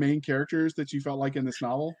any other main characters that you felt like in this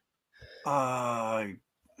novel?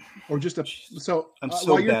 Or just a... So I'm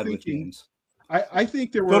so bad with names. I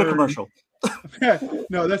think there were... Go to commercial.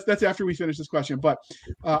 No, that's after we finish this question. But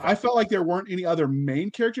I felt like there weren't any other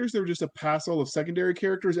main characters. There were just a passel of secondary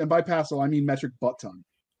characters. And by passel, I mean metric butt ton.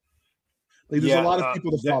 Like, there's a lot of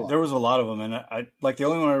people to follow. There was a lot of them, and I like the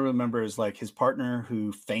only one I remember is like his partner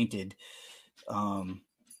who fainted. I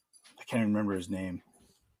can't remember his name.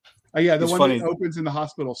 Yeah, the It's one funny. that opens in the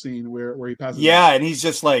hospital scene where he passes. Yeah, out. and he's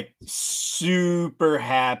just like super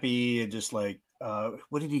happy and just like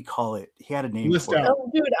what did he call it? He had a name Blissed for it. out. Oh,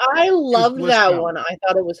 dude, I loved blissed that out. one. I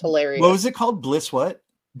thought it was hilarious. What was it called? Bliss what?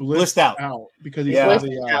 Blissed out. Because he Yeah. saw Blissed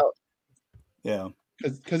the out. Yeah.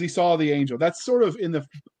 because he saw the angel. That's sort of in the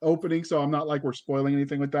opening, so I'm not like we're spoiling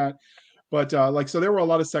anything with that. But like, so there were a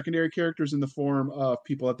lot of secondary characters in the form of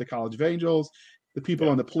people at the College of Angels, the people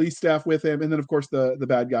on the police staff with him, and then of course the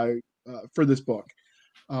bad guy for this book.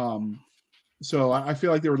 So I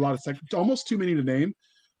feel like there were a lot of almost too many to name.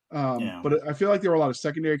 But I feel like there were a lot of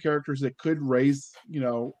secondary characters that could raise,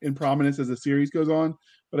 in prominence as the series goes on.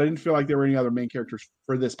 But I didn't feel like there were any other main characters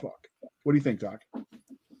for this book. What do you think, Doc?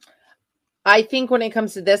 I think when it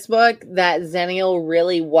comes to this book, that Zenial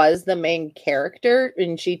really was the main character,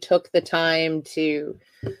 and she took the time to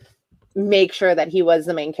make sure that he was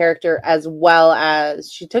the main character, as well as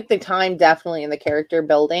she took the time definitely in the character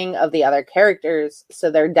building of the other characters, so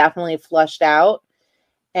they're definitely flushed out.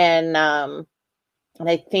 And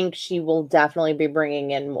I think she will definitely be bringing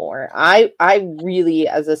in more. I really,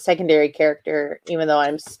 as a secondary character, even though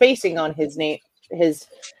I'm spacing on his name, his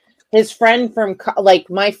friend from, like,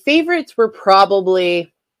 my favorites were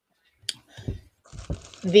probably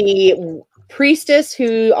the priestess,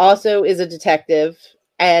 who also is a detective,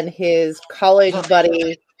 and his college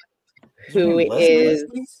buddy, who is...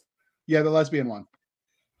 Yeah, the lesbian one.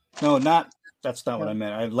 No, that's not what I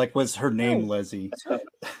meant. Was her name Leslie?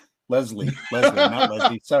 Leslie, not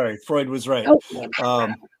Leslie. Sorry, Freud was right.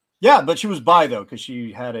 Yeah, but she was bi though, because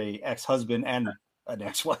she had a ex-husband and an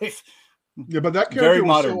ex-wife. Yeah, but that character very was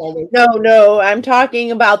modern. So all over. No, I'm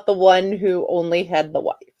talking about the one who only had the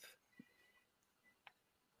wife.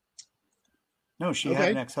 No, she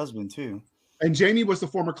had an ex-husband too. And Jamie was the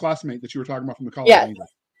former classmate that you were talking about from the college.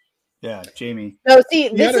 Yeah, Jamie. No, see,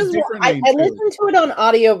 this is what I listened to it on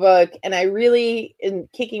audiobook, and I really am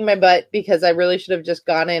kicking my butt because I really should have just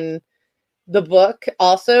gone in the book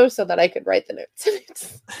also so that I could write the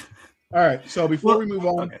notes. All right. So before we move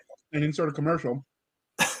on and insert a commercial,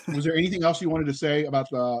 was there anything else you wanted to say about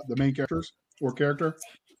the main characters or character?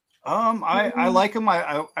 I like him.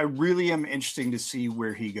 I really am interesting to see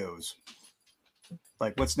where he goes.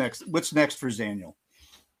 Like, what's next? What's next for Zaniel?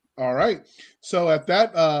 All right. So at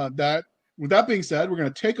with that being said, we're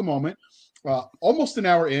going to take a moment, almost an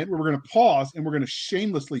hour in, where we're going to pause and we're going to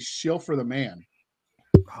shamelessly shill for the man.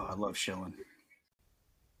 Oh, I love shilling.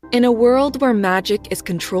 In a world where magic is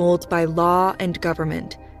controlled by law and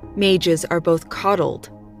government, mages are both coddled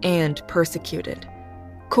and persecuted.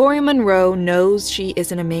 Corey Monroe knows she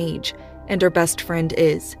isn't a mage, and her best friend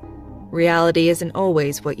is. Reality isn't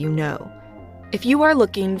always what you know. If you are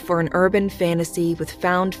looking for an urban fantasy with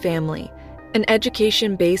found family, an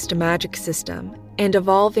education-based magic system, and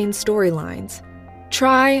evolving storylines,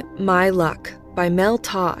 try My Luck by Mel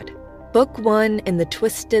Todd, book 1 in the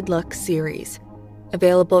Twisted Luck series,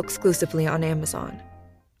 available exclusively on Amazon.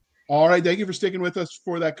 All right, thank you for sticking with us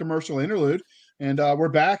for that commercial interlude. And we're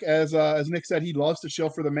back. As Nick said, he loves to shill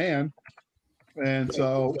for the man. And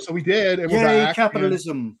so we did, and we're back.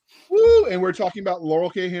 Capitalism. And we're talking about Laurell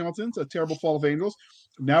K. Hamilton's A Terrible Fall of Angels.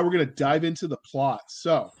 Now we're going to dive into the plot.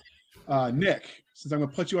 So, Nick, since I'm going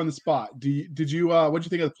to put you on the spot, what did you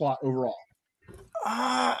think of the plot overall?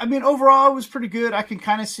 Overall, it was pretty good. I can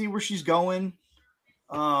kind of see where she's going.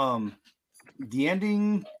 The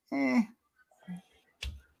ending,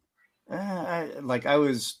 I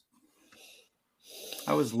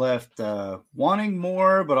was left wanting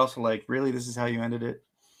more, but also like, really, this is how you ended it?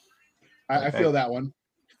 I feel that one.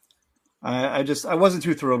 I wasn't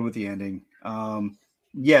too thrilled with the ending.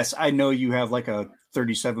 Yes, I know you have like a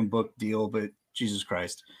 37 book deal, but Jesus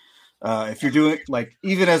Christ. If you're doing, like,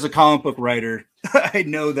 even as a comic book writer, I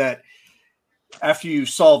know that after you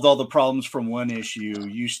solved all the problems from one issue,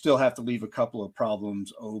 you still have to leave a couple of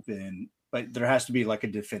problems open, but there has to be like a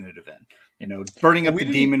definitive end, burning up the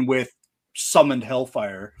demon with summoned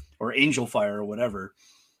hellfire or angel fire or whatever.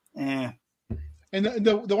 And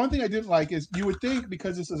the one thing I didn't like is, you would think,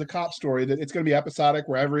 because this is a cop story, that it's going to be episodic,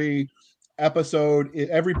 where every episode,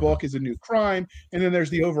 every book is a new crime, and then there's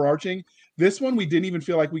the overarching. This one, we didn't even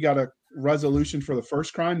feel like we got a resolution for the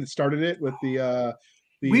first crime that started it with the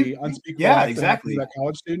unspeakable. Yeah, exactly. That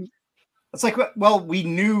college student. It's like, well, we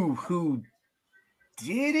knew who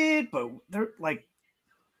did it, but they're like,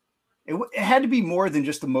 it had to be more than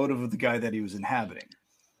just the motive of the guy that he was inhabiting.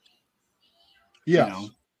 Yeah.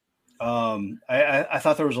 I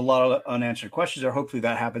thought there was a lot of unanswered questions there. Hopefully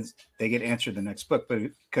that happens. They get answered the next book, but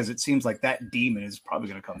because it seems like that demon is probably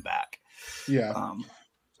going to come back. Yeah.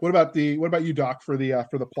 What about you, Doc, for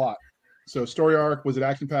the plot? So story arc, was it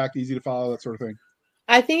action packed, easy to follow, that sort of thing?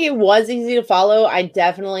 I think it was easy to follow. I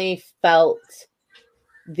definitely felt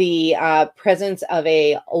the presence of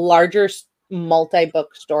a larger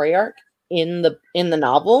multi-book story arc in the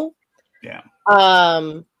novel. Yeah.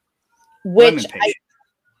 Which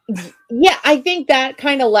I think that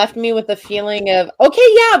kind of left me with a feeling of,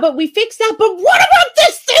 okay, yeah, but we fixed that, but what about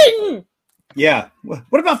this thing? Yeah.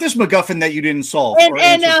 What about this MacGuffin that you didn't solve?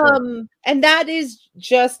 And that is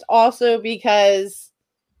just also because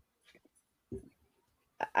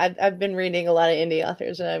I've been reading a lot of indie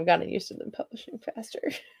authors and I've gotten used to them publishing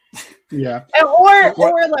faster. Yeah. Or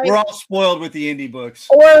like we're all spoiled with the indie books.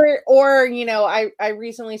 Or you know, I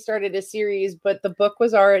recently started a series, but the book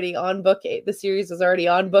was already on book 8. The series was already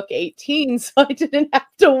on book 18, so I didn't have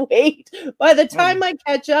to wait. By the time I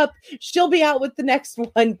catch up, she'll be out with the next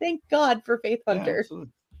one. Thank God for Faith Hunter. Yeah,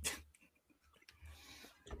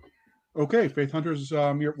 okay, Faith Hunter is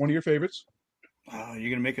one of your favorites. You're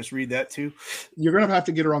gonna make us read that too? You're gonna have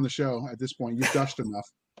to get her on the show at this point. You've gushed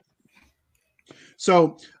enough.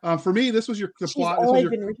 So for me, this was the plot. All I've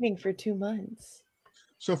been reading for 2 months.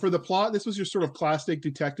 So for the plot, this was your sort of classic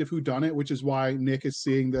detective whodunit, which is why Nick is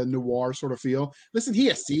seeing the noir sort of feel. Listen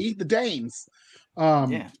here, see the Danes.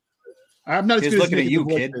 Yeah, I'm not as He's good looking as Nick at you,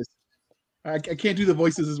 kid. I can't do the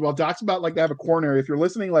voices as well. Doc's about like to have a coronary. If you're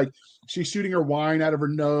listening, like she's shooting her wine out of her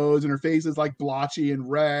nose, and her face is like blotchy and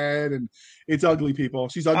red, and it's ugly. People,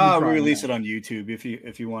 she's ugly. I'll release it on YouTube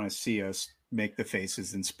if you want to see us make the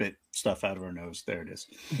faces and spit stuff out of our nose. There it is.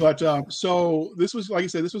 But so this was, like I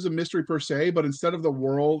said, this was a mystery per se, but instead of the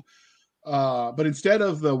world, but instead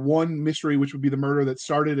of the one mystery, which would be the murder that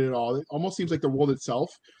started it all, it almost seems like the world itself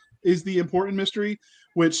is the important mystery,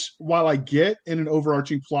 which while I get in an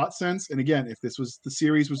overarching plot sense, and again, if this was the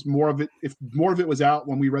series was more of it, if more of it was out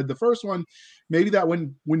when we read the first one, maybe that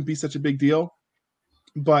wouldn't be such a big deal.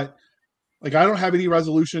 But like, I don't have any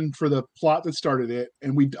resolution for the plot that started it,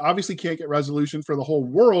 and we obviously can't get resolution for the whole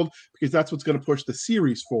world because that's what's going to push the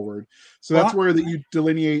series forward. So that's where that you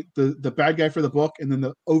delineate the bad guy for the book and then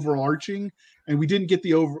the overarching. And we didn't get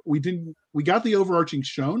we got the overarching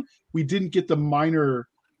shown. We didn't get the minor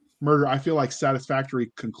murder, I feel like,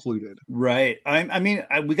 satisfactory concluded. Right. I mean,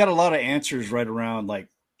 we got a lot of answers right around like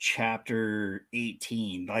chapter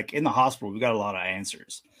 18. Like in the hospital, we got a lot of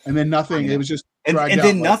answers. And then nothing. It was just and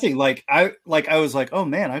then nothing. Like I was like, oh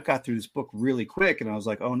man, I got through this book really quick, and I was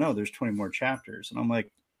like, oh no, there's 20 more chapters, and I'm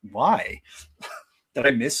like, why? Did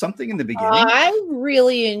I miss something in the beginning? I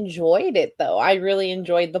really enjoyed it, though. I really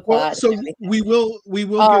enjoyed the plot. Well, so we will.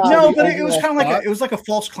 No, but it was kind of like a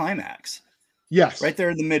false climax. Yes. Right there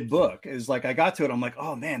in the mid book is like, I got to it. I'm like,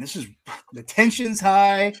 oh man, the tension's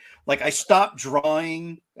high. Like I stopped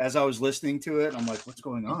drawing as I was listening to it. I'm like, what's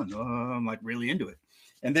going on? I'm like really into it.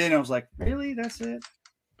 And then I was like, really? That's it?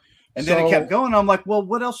 And then it kept going. I'm like, well,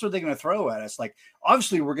 what else are they going to throw at us? Like,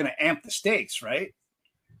 obviously we're going to amp the stakes, right?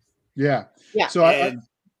 Yeah. Yeah. So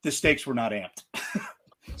the stakes were not amped.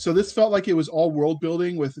 So this felt like it was all world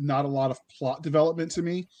building with not a lot of plot development to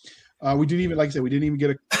me. We didn't even, like I said, we didn't even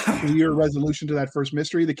get a clear resolution to that first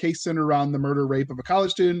mystery. The case centered around the murder, rape of a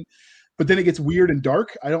college student, but then it gets weird and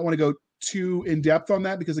dark. I don't want to go too in depth on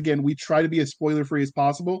that because, again, we try to be as spoiler free as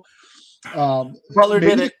possible. Butler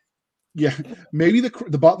did it. Yeah, maybe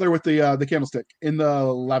the butler with the candlestick in the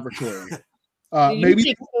laboratory.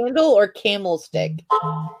 Maybe candle or camel stick.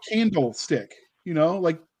 Candlestick. You know,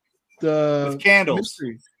 like the candles.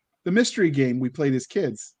 The mystery game we played as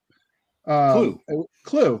kids.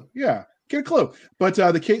 Clue, yeah, get a clue. But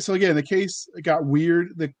the case, so again, the case got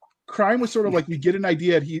weird. The crime was sort of like we get an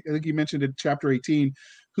idea. I think he mentioned in chapter 18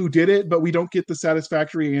 who did it, but we don't get the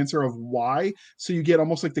satisfactory answer of why. So you get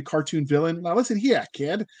almost like the cartoon villain. Now listen here,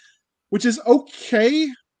 kid, which is okay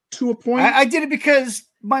to a point. I did it because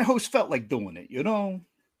my host felt like doing it, you know.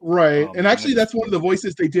 Right, and actually, that's one of the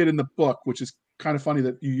voices they did in the book, which is kind of funny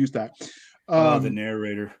that you used that. The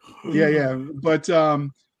narrator. Yeah, but.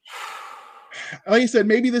 Like I said,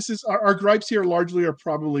 maybe this is our gripes here largely are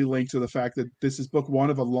probably linked to the fact that this is book one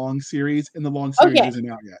of a long series, and the long series isn't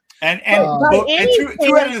out yet. And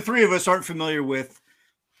two out of the three of us aren't familiar with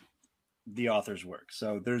the author's work,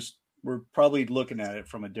 so we're probably looking at it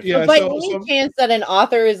from a different. Yeah, but any chance that an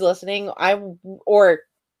author is listening, or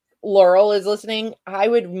Laurel is listening, I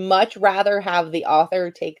would much rather have the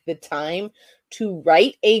author take the time to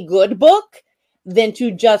write a good book than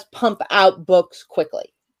to just pump out books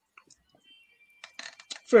quickly.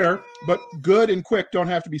 Fair, but good and quick don't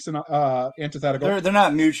have to be antithetical. They're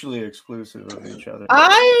not mutually exclusive of each other.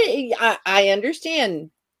 I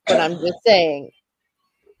understand, but I'm just saying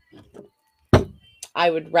I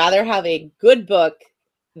would rather have a good book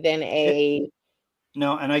than a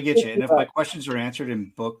No, and I get you. And if my questions are answered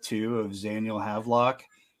in book 2 of Zaniel Havelock,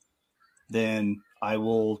 then I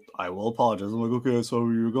will apologize. I'm like, okay, I saw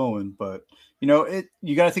where you were going, but you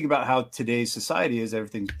got to think about how today's society is.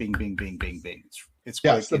 Everything's bing, bing, bing, bing, bing. It's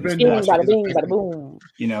yes, quick. the binge Bing, watching bada is a bing, big bada thing. boom.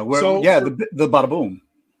 The bada boom.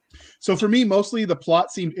 So for me, mostly the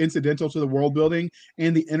plot seemed incidental to the world building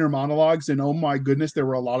and the inner monologues. And oh my goodness, there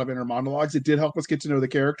were a lot of inner monologues. It did help us get to know the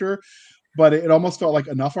character, but it almost felt like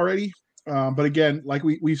enough already. But again, like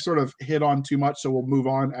we've sort of hit on too much, so we'll move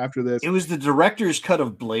on after this. It was the director's cut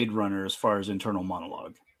of Blade Runner as far as internal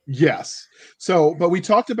monologue. Yes. So, but we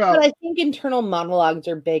talked about. But I think internal monologues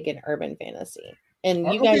are big in urban fantasy, and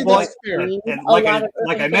you Okay, guys that's don't fair. read And a like lot of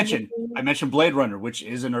I urban mentioned, fantasy. I mentioned Blade Runner, which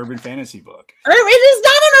is an urban fantasy book. It is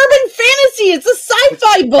not an urban fantasy. It's a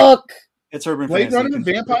sci-fi book. It's urban Blade fantasy. Runner,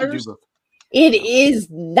 vampires? It is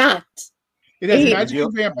not. It has Hey. magic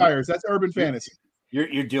and vampires. That's urban fantasy.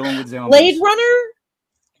 You're dealing with zombies. Blade Runner?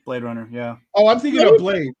 Blade Runner, yeah. Oh, I'm thinking of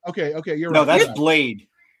Blade. Okay, you're right. No, that's Yeah. Blade.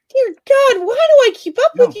 Dear God, why do I keep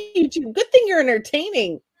up No. with you two? Good thing you're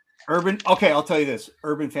entertaining. Urban. Okay, I'll tell you this: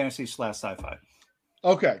 urban fantasy / sci-fi.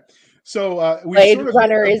 Okay. So we Blade sort of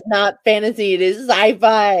Runner is not fantasy. It is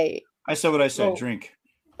sci-fi. I said what I said. Oh. Drink.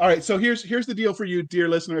 All right, so here's the deal for you, dear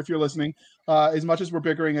listener, if you're listening. As much as we're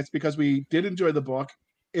bickering, it's because we did enjoy the book.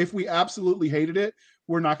 If we absolutely hated it,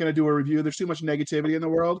 we're not going to do a review. There's too much negativity in the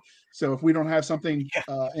world. So if we don't have something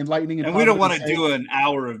enlightening And we don't want to positive do an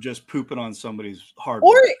hour of just pooping on somebody's hard Or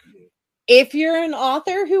work. if you're an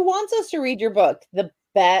author who wants us to read your book,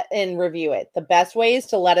 and review it, the best way is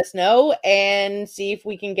to let us know and see if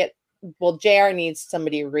we can get. Well, JR needs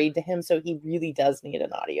somebody to read to him, so he really does need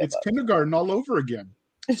an audio it's book. kindergarten all over again.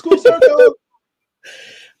 School circle.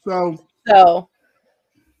 So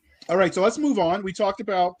all right, so let's move on. We talked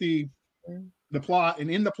about the plot, and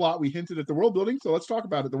in the plot, we hinted at the world building. So let's talk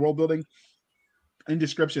about it. The world building and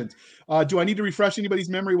descriptions. Do I need to refresh anybody's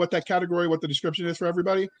memory what that category, what the description is for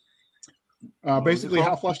everybody? Basically,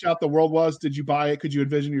 how fleshed out the world was. Did you buy it? Could you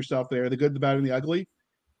envision yourself there? The good, the bad, and the ugly.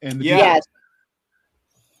 And the Yes.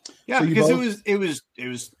 Yeah, So you because both- it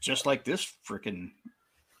was just like this freaking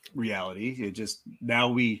reality. It just now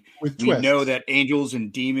we twists. know that angels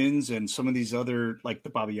and demons and some of these other, like the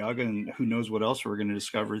Baba Yaga and who knows what else we're going to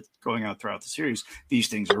discover going out throughout the series, these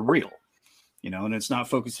things are real, and it's not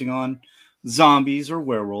focusing on zombies or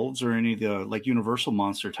werewolves or any of the like universal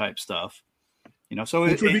monster type stuff, so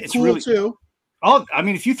which would be it's cool really too. I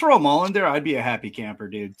mean, if you throw them all in there, I'd be a happy camper,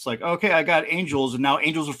 dude. It's like, okay, I got angels, and now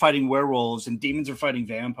angels are fighting werewolves, and demons are fighting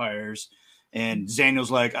vampires, and Zaniel's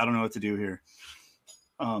like, I don't know what to do here.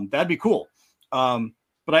 That'd be cool.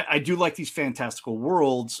 But I do like these fantastical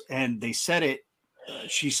worlds, and they said it.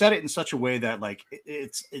 She said it in such a way that like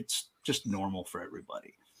it's just normal for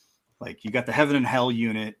everybody. Like you got the heaven and hell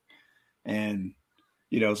unit, and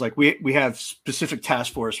it's like we have specific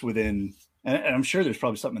task force within. And I'm sure there's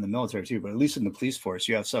probably something in the military too, but at least in the police force,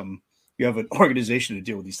 you have an organization to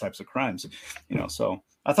deal with these types of crimes, So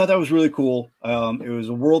I thought that was really cool. It was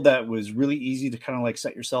a world that was really easy to kind of like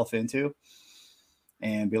set yourself into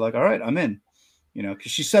and be like, all right, I'm in,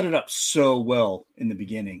 because she set it up so well in the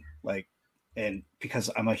beginning, like, and because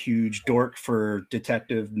I'm a huge dork for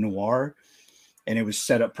detective noir, and it was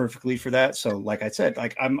set up perfectly for that. So like I said,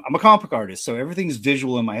 like I'm a comic book artist, so everything's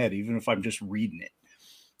visual in my head, even if I'm just reading it.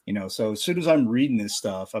 So as soon as I'm reading this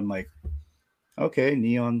stuff, I'm like, okay,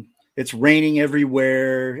 neon. It's raining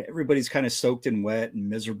everywhere. Everybody's kind of soaked and wet and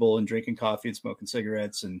miserable and drinking coffee and smoking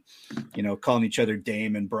cigarettes and, calling each other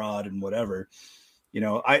dame and broad and whatever.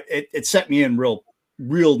 It set me in real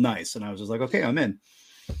nice. And I was just like, okay, I'm in.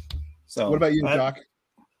 So what about you, Doc?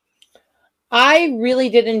 I really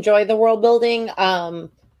did enjoy the world building. I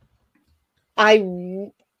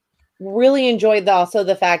really enjoyed also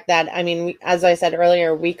the fact that, I mean, as I said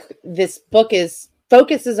earlier, this book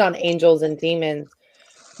focuses on angels and demons,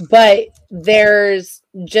 but there's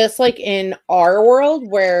just like in our world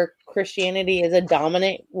where Christianity is a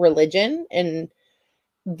dominant religion, and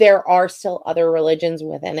there are still other religions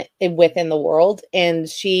within the world, and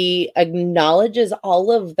she acknowledges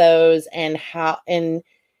all of those and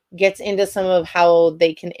gets into some of how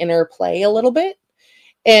they can interplay a little bit,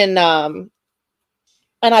 and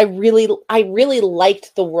I really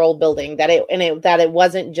liked the world building that it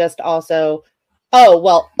wasn't just also, oh,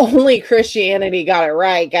 well, only Christianity got it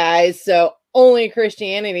right, guys. So only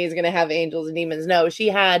Christianity is going to have angels and demons. No, she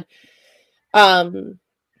had,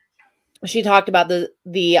 she talked about the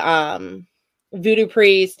voodoo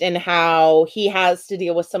priest and how he has to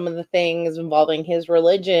deal with some of the things involving his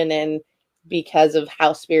religion, and because of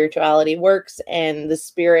how spirituality works and the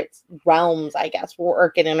spirit realms, I guess,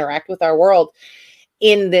 work and interact with our world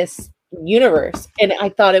in this universe. And I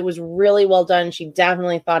thought it was really well done. She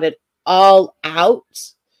definitely thought it all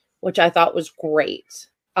out, which I thought was great.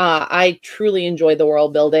 I truly enjoyed the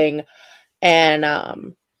world building, and I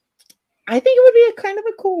think it would be a kind of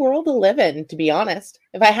a cool world to live in, to be honest,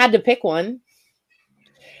 if I had to pick one.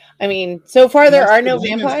 I mean, so far there are no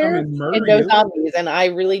vampires and no zombies, and I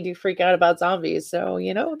really do freak out about zombies. So,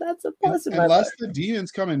 that's a plus. Unless the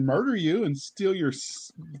demons come and murder you and steal your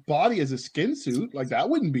body as a skin suit, like that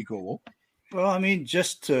wouldn't be cool. Well, I mean,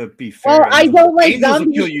 just to be fair, well, I don't like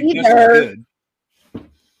zombies either.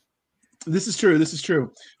 This is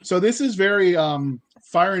true. So this is very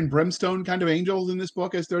fire and brimstone kind of angels in this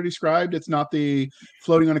book as they're described. It's not the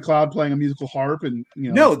floating on a cloud playing a musical harp and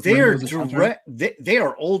no, they are direct. They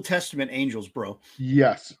are Old Testament angels, bro.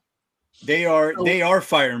 Yes, they are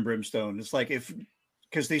fire and brimstone. It's like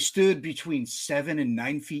because they stood between 7 and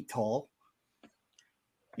 9 feet tall,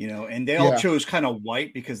 and they all chose kind of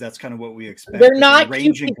white because that's kind of what we expect. They're not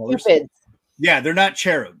Cupids. Yeah, they're not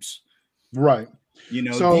cherubs, right?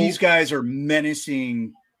 These guys are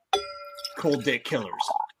menacing cold dick killers.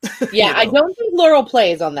 Yeah, I don't think Laurel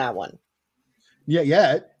plays on that one.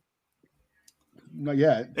 Yeah, not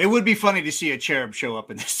yet. It would be funny to see a cherub show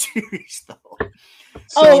up in this series, though.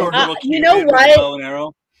 You know what? Bow and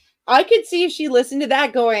arrow. I could see if she listened to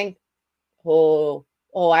that going, oh,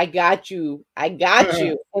 I got you. And,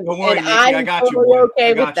 don't worry, Nikki, I got totally you.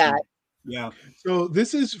 Okay with that. Yeah. So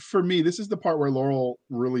this is the part where Laurel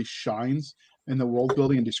really shines in the world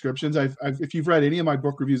building and descriptions. If you've read any of my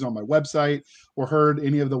book reviews on my website or heard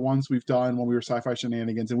any of the ones we've done when we were Sci-Fi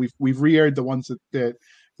Shenanigans, and we've re-aired the ones that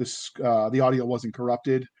the audio wasn't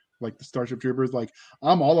corrupted, like the Starship Troopers. Like,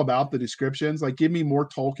 I'm all about the descriptions. Like, give me more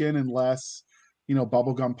Tolkien and less,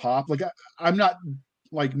 bubblegum pop. Like, I'm not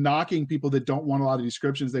like knocking people that don't want a lot of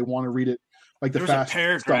descriptions. They want to read it like There's fast a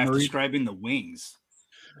paragraph summary. Describing the wings.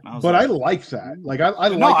 I like that. Like,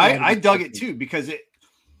 I dug it too because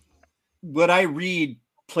what I read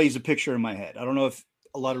plays a picture in my head. I don't know if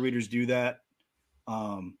a lot of readers do that.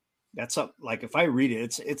 That's like if I read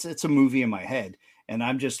it, it's a movie in my head, and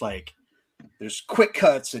I'm just like, there's quick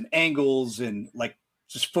cuts and angles and like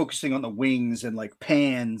just focusing on the wings and like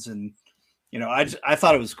pans and I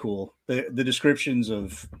thought it was cool, the descriptions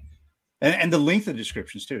of and the length of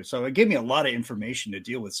descriptions too. So it gave me a lot of information to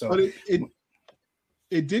deal with. So, but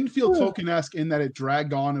it didn't feel Tolkien-esque in that it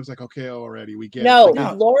dragged on. It was like, okay, already we get no, it.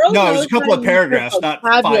 Like, Laurel. No, it was a couple of paragraphs, not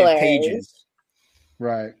 5 pages.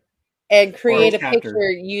 Right. And create a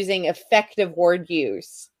picture using effective word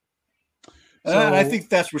use. And I think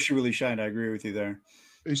that's where she really shined. I agree with you there.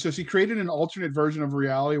 So she created an alternate version of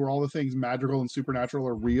reality where all the things magical and supernatural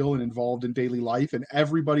are real and involved in daily life, and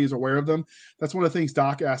everybody is aware of them. That's one of the things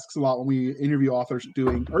Doc asks a lot when we interview authors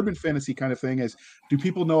doing urban fantasy kind of thing is, do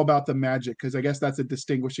people know about the magic? Because I guess that's a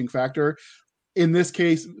distinguishing factor. In this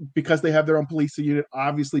case, because they have their own police unit,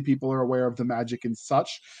 obviously people are aware of the magic and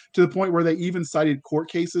such, to the point where they even cited court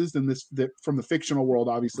cases from the fictional world,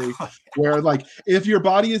 obviously, where like if your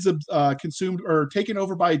body is consumed or taken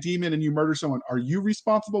over by a demon and you murder someone, are you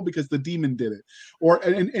responsible because the demon did it?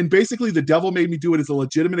 And basically the devil made me do it as a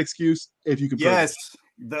legitimate excuse if you can. Yes,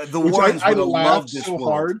 the Warrens I laughed so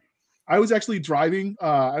hard. I was actually driving.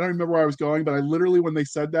 I don't remember where I was going, but I literally, when they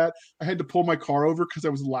said that, I had to pull my car over because I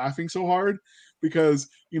was laughing so hard. Because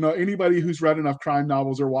anybody who's read enough crime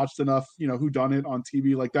novels or watched enough, whodunit on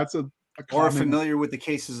TV, like that's a or familiar with the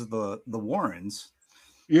cases of the Warrens.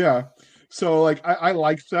 Yeah, so like I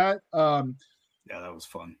liked that. Yeah, that was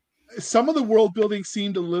fun. Some of the world building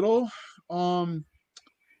seemed a little,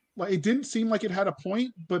 like it didn't seem like it had a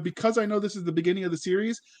point. But because I know this is the beginning of the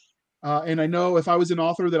series. And I know if I was an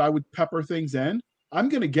author that I would pepper things in, I'm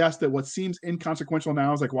going to guess that what seems inconsequential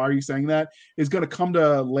now is like, why are you saying that? Is going to come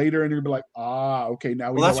to later and you're going to be like, okay,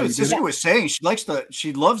 now we know. Well, that's what Siska was saying.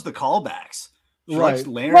 She loves the callbacks. She likes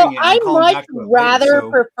layering well, it I might rather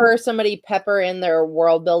prefer somebody pepper in their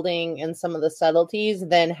world building and some of the subtleties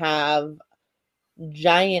than have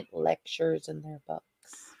giant lectures in their books.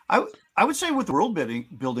 I would say with the world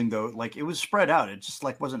building though, like it was spread out. It just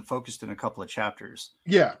like wasn't focused in a couple of chapters.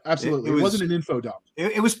 Yeah, absolutely. It wasn't an info dump.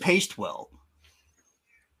 It was paced well.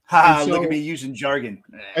 Ha! Look at me using jargon.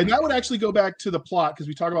 And that would actually go back to the plot because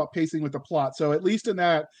we talk about pacing with the plot. So at least in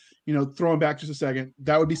that, throwing back just a second,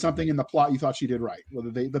 that would be something in the plot you thought she did right.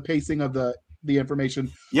 Whether the pacing of the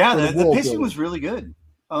information. Yeah, the pacing was really good.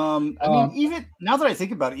 I mean, even now that I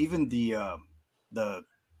think about it, even the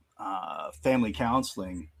family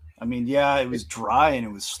counseling. I mean, yeah, it was dry and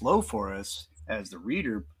it was slow for us as the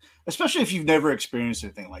reader, especially if you've never experienced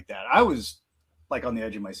anything like that. I was like on the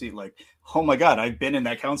edge of my seat, like, oh my God, I've been in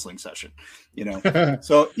that counseling session,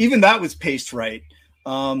 So even that was paced right.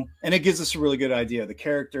 And it gives us a really good idea of the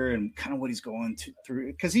character and kind of what he's going through,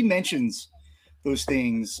 because he mentions those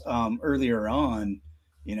things earlier on,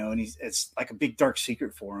 and it's like a big dark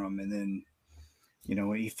secret for him. And then,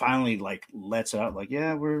 when he finally like lets out, like,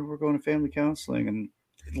 yeah, we're going to family counseling, and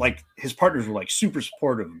like his partners were like super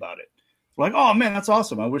supportive about it. Like, oh man, that's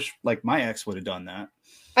awesome. I wish like my ex would have done that.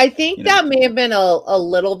 I think that may have been a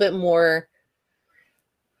little bit more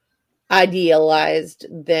idealized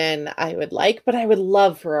than I would like, but I would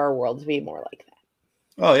love for our world to be more like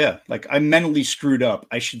that. Oh yeah, like I mentally screwed up.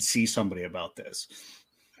 I should see somebody about this.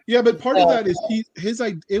 Yeah, but part of that is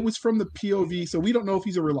it was from the POV, so we don't know if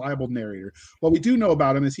he's a reliable narrator. What we do know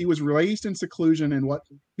about him is he was raised in seclusion and what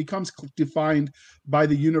becomes defined by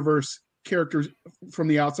the universe characters from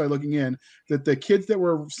the outside looking in, that the kids that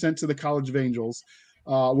were sent to the College of Angels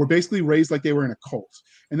were basically raised like they were in a cult.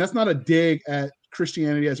 And that's not a dig at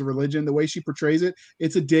Christianity as a religion. The way she portrays it,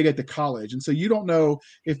 it's a dig at the college. And so you don't know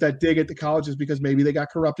if that dig at the college is because maybe they got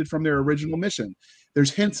corrupted from their original mission.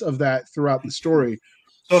 There's hints of that throughout the story.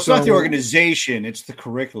 So it's not the organization, it's the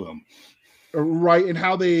curriculum. Right, and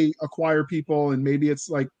how they acquire people, and maybe it's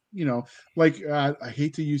like, I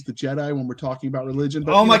hate to use the Jedi when we're talking about religion.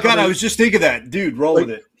 But oh my God, I was just thinking that. Dude, roll with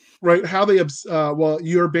it. Right, how they,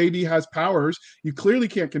 your baby has powers. You clearly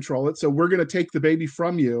can't control it, so we're going to take the baby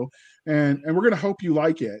from you, and we're going to hope you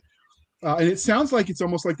like it. And it sounds like it's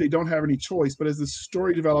almost like they don't have any choice, but as the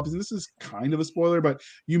story develops, and this is kind of a spoiler, but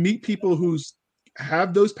you meet people who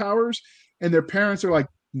have those powers, and their parents are like,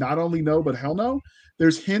 not only no, but hell no.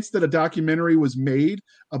 There's hints that a documentary was made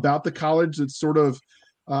about the college that sort of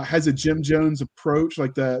has a Jim Jones approach,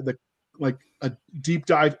 like like a deep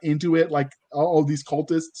dive into it, like all these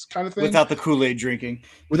cultists kind of thing. Without the Kool-Aid drinking.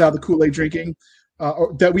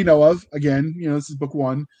 That we know of. Again, this is book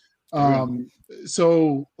one.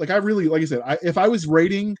 So like I really, like I said, if I was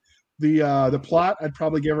rating the plot, I'd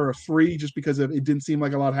probably give her a 3 just because it didn't seem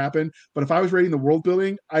like a lot happened. But if I was rating the world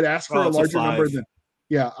building, I'd ask for a larger number than.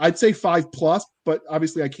 Yeah, I'd say 5+, but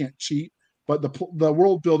obviously I can't cheat. But the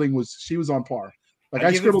world building she was on par. Like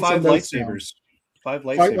I scribbled 5 lightsabers. 5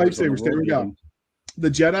 lightsabers. There we go.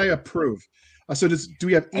 The Jedi approve. So do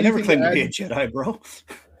we have? I never claimed to be a Jedi, bro.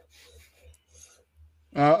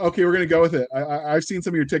 Okay, we're gonna go with it. I've seen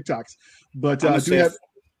some of your TikToks, but do we have?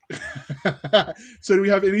 So do we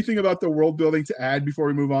have anything about the world building to add before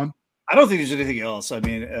we move on? I don't think there's anything else. I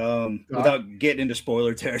mean, without getting into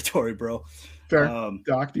spoiler territory, bro. Fair.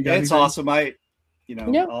 Doc, do you got it's anything? awesome.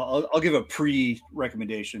 I'll give a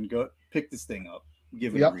pre-recommendation. Go pick this thing up.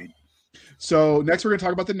 Give it a read. So next we're going to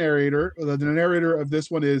talk about the narrator. The narrator of this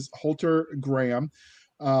one is Holter Graham.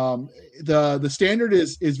 The standard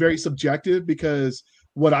is very subjective, because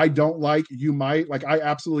what I don't like, you might like. I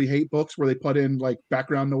absolutely hate books where they put in like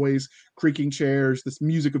background noise, creaking chairs, this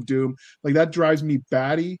music of doom. Like that drives me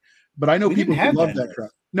batty. But I know people who love that crap.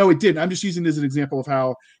 No, it didn't. I'm just using this as an example of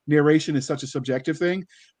how narration is such a subjective thing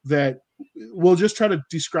that we'll just try to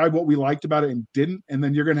describe what we liked about it and didn't. And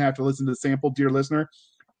then you're going to have to listen to the sample, dear listener,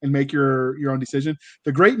 and make your own decision.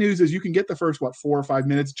 The great news is you can get the first, 4 or 5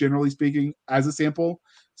 minutes, generally speaking, as a sample.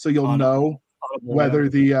 So you'll know whether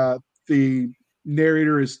the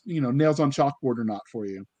narrator is, nails on chalkboard or not for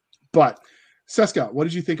you. But Seska, what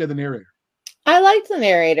did you think of the narrator? I liked the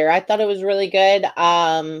narrator. I thought it was really good.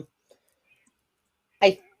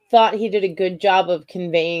 I thought he did a good job of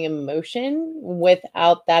conveying emotion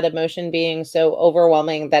without that emotion being so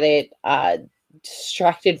overwhelming that it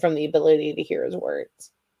distracted from the ability to hear his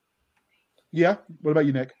words. Yeah. What about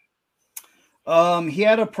you, Nick? He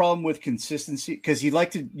had a problem with consistency because he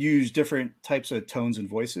liked to use different types of tones and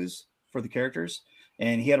voices for the characters,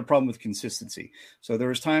 and he had a problem with consistency. So there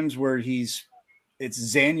was times where it's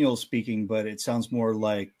Zaniel speaking, but it sounds more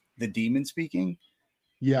like the demon speaking.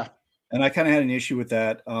 Yeah. And I kind of had an issue with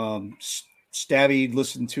that. Stabby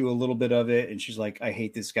listened to a little bit of it, and she's like, I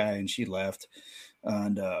hate this guy, and she left.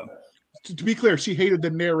 And to be clear, she hated the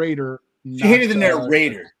narrator. She hated the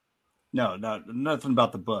narrator. No, nothing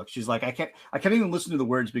about the book. She's like, I can't even listen to the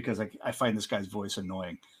words because I find this guy's voice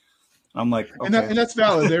annoying. I'm like, okay. And that's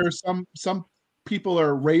valid. There are some people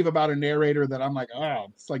are rave about a narrator that I'm like,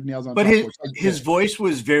 it's like nails on. But his voice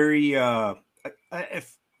was very,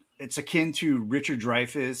 if it's akin to Richard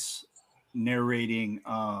Dreyfuss narrating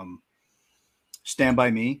Stand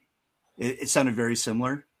By Me. It sounded very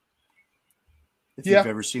similar. If you've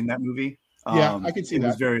ever seen that movie. Yeah, I can see that. It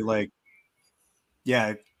was very like,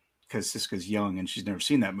 yeah, because Siska's young and she's never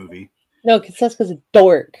seen that movie. No, because Siska's a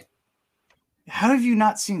dork. How have you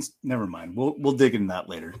not seen? Never mind. We'll dig into that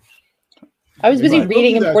later. I was busy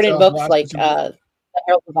reading important books like The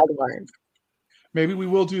Herald of Valdemar. Maybe we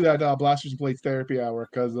will do that Blasters and Blades therapy hour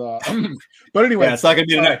because, but anyway, yeah, it's not going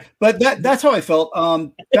to be tonight. But that's how I felt.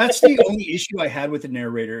 That's the only issue I had with the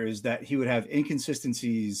narrator is that he would have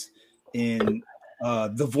inconsistencies in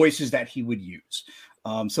the voices that he would use.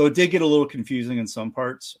 So it did get a little confusing in some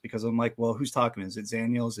parts because I'm like, well, who's talking? Is it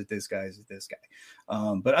Zaniel? Is it this guy? Is it this guy?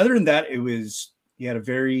 But other than that, he had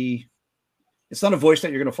it's not a voice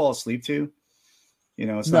that you're going to fall asleep to. You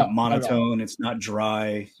know, it's not monotone. It's not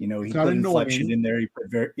dry. You know, he put inflection in there. He put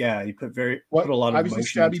put a lot of obviously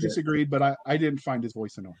Stabby disagreed, but I didn't find his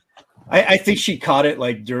voice annoying. I think she caught it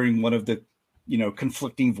like during one of the,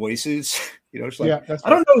 conflicting voices. It's like, I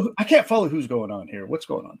don't know. I can't follow who's going on here. What's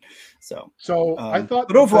going on? So I thought,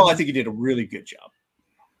 but overall, I think he did a really good job.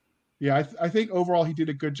 Yeah, I think overall he did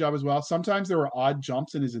a good job as well. Sometimes there were odd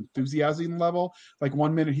jumps in his enthusiasm level. Like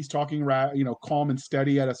 1 minute he's talking, calm and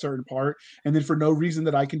steady at a certain part, and then for no reason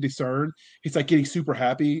that I can discern, he's like getting super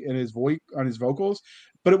happy in his voice on his vocals.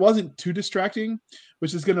 But it wasn't too distracting,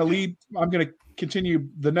 which is going to lead. I'm going to continue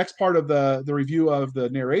the next part of the review of the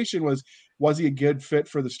narration. Was he a good fit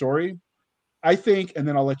for the story? I think, and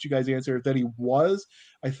then I'll let you guys answer, that he was.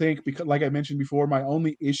 I think because, like I mentioned before, my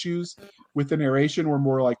only issues with the narration were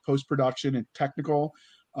more like post-production and technical.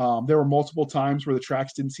 There were multiple times where the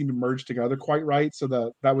tracks didn't seem to merge together quite right.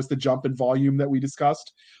 So that was the jump in volume that we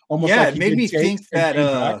discussed. Almost like it made me think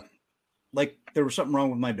that like there was something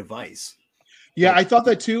wrong with my device. Yeah, I thought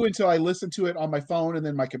that too until I listened to it on my phone and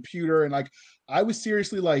then my computer. And like I was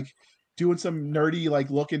seriously like doing some nerdy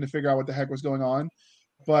like looking to figure out what the heck was going on.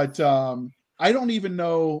 But I don't even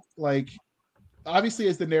know, like, obviously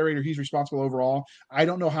as the narrator, he's responsible overall. I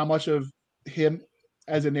don't know how much of him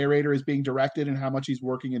as a narrator is being directed and how much he's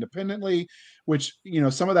working independently, which,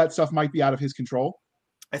 some of that stuff might be out of his control.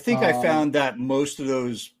 I think I found that most of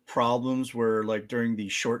those problems were like during the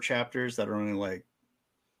short chapters that are only like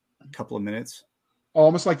a couple of minutes.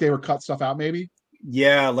 Almost like they were cut stuff out, maybe.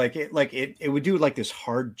 Yeah, it would do like this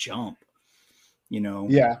hard jump,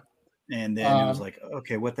 Yeah. And then it was like,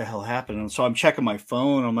 okay, what the hell happened? And so I'm checking my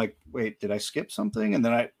phone. I'm like, wait, did I skip something? And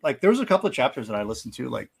then there was a couple of chapters that I listened to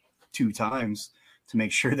like 2 times to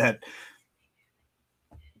make sure that,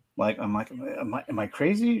 like, I'm like, am I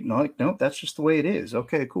crazy? No, nope, that's just the way it is.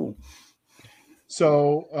 Okay, cool.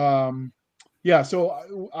 So,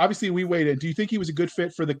 so obviously we waited. Do you think he was a good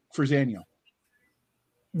fit for Zaniel?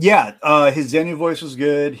 Yeah, his Zaniel voice was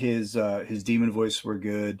good. His demon voice were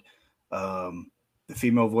good. The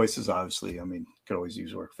female voices, obviously, could always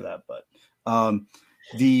use work for that. But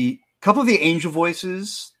the couple of the angel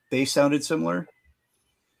voices, they sounded similar.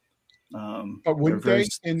 But wouldn't they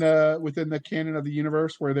within the canon of the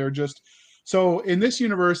universe where they're just so in this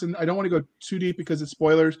universe, and I don't want to go too deep because it's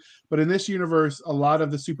spoilers, but in this universe, a lot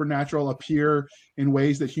of the supernatural appear in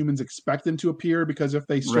ways that humans expect them to appear because if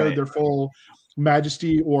they showed their full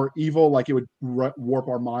majesty or evil, like it would warp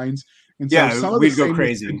our minds. And so some of we'd go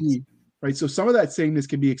crazy. Right. So some of that sameness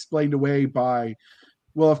can be explained away by,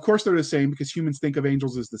 well, of course they're the same because humans think of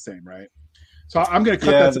angels as the same. Right. So I'm going to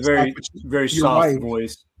cut that. Very soft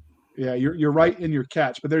voice. Yeah, you're right in your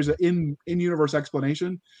catch, but there's an in-universe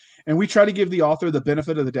explanation. And we try to give the author the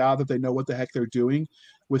benefit of the doubt that they know what the heck they're doing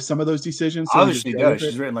with some of those decisions. So obviously,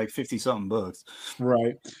 she's written like 50-something books.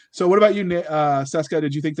 Right. So what about you, Seska?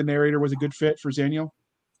 Did you think the narrator was a good fit for Zaniel?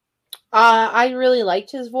 I really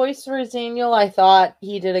liked his voice for Zaniel. I thought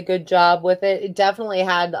he did a good job with it. It definitely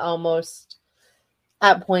had almost,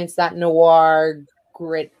 at points, that noir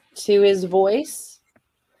grit to his voice.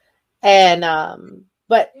 And,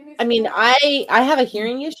 but, I have a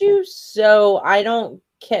hearing issue, so I don't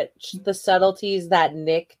catch the subtleties that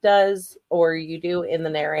Nick does or you do in the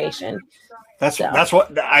narration. That's why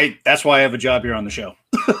I have a job here on the show.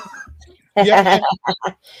 Yeah,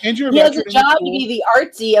 and he has a job to be the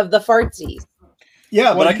artsy of the fartsies.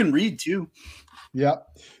 Yeah, but I can read too. Yeah.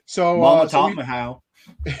 So Mama taught me how.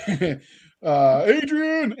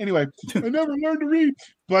 Adrian. Anyway, I never learned to read.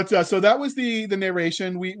 But so that was the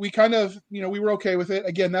narration. We kind of, we were okay with it.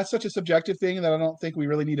 Again, that's such a subjective thing that I don't think we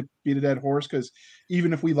really need to beat a dead horse because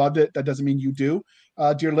even if we loved it, that doesn't mean you do,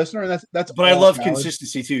 dear listener. And that's. But I love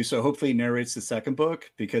consistency too. So hopefully he narrates the second book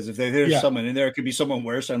because if there's someone in there, it could be someone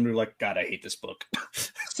worse. I'm like, God, I hate this book.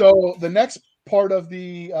 So the next part of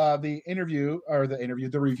the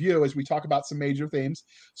review is we talk about some major themes.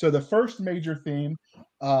 So the first major theme,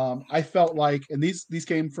 I felt like, and these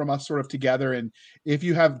came from us sort of together, and if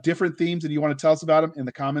you have different themes and you want to tell us about them in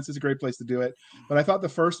the comments, is a great place to do it. But I thought the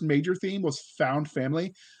first major theme was found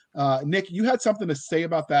family. Nick, you had something to say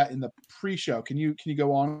about that in the pre-show. Can you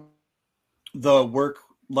go on? The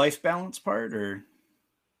work-life balance part, or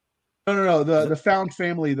No. The found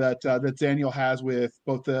family that Daniel has with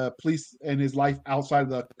both the police and his life outside of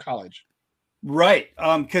the college. Right.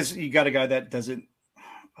 Because you got a guy that doesn't.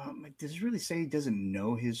 Does it really say he doesn't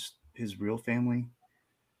know his real family?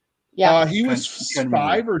 Yeah. He was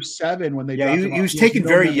 5 or 7 when they. Yeah, he was taken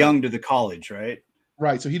very young to the college, right?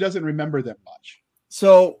 Right. So he doesn't remember them much.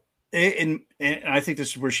 So, and I think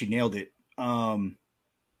this is where she nailed it.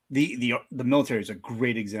 The military is a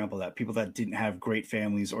great example of that. People that didn't have great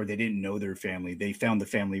families or they didn't know their family, they found the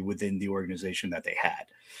family within the organization that they had.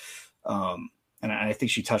 And I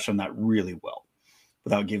think she touched on that really well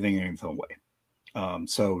without giving anything away.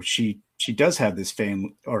 So she does have this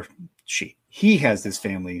family, or he has this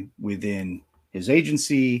family within his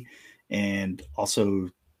agency, and also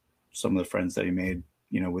some of the friends that he made,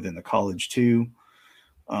 within the college too.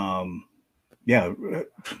 Yeah.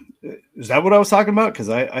 Is that what I was talking about? Because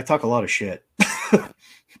I talk a lot of shit.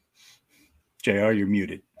 JR, you're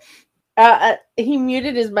muted. He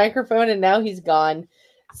muted his microphone and now he's gone.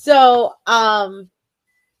 So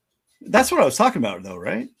that's what I was talking about though,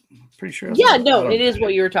 right? Pretty sure. Yeah, no, it is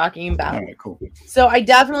what you were talking about. All right, cool. So I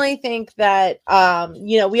definitely think that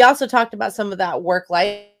we also talked about some of that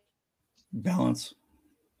work-life balance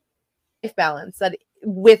that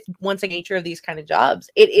with once again nature of these kind of jobs,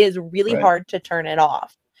 it is really hard to turn it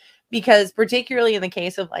off, because particularly in the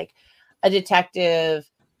case of like a detective,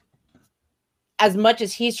 as much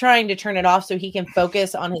as he's trying to turn it off so he can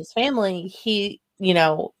focus on his family, he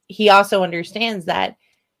also understands that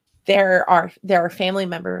there are family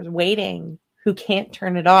members waiting who can't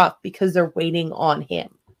turn it off because they're waiting on him.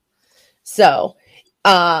 So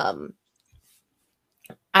I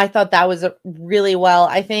thought that was really well.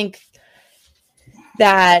 I think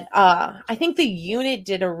that the unit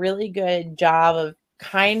did a really good job of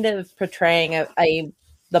kind of portraying a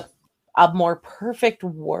more perfect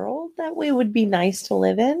world that we would be nice to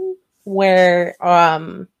live in, where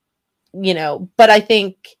but I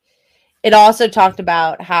think it also talked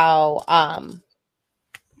about how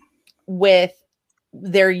with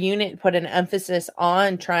their unit put an emphasis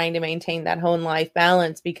on trying to maintain that home life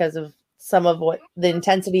balance because of some of what the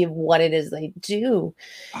intensity of what it is they do.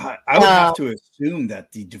 I would have to assume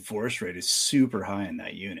that the divorce rate is super high in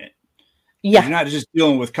that unit. Yeah. You're not just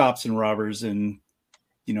dealing with cops and robbers and,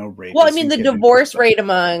 rapists. Well, I mean, the divorce rate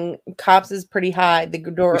among cops is pretty high. The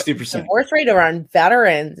divorce rate around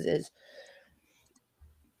veterans is,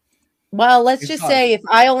 well, let's just say if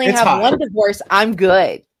I only have one divorce, I'm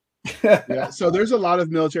good. Yeah. So there's a lot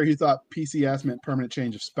of military who thought PCS meant permanent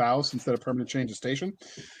change of spouse instead of permanent change of station.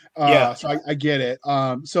 So I get it.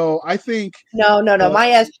 So I think no.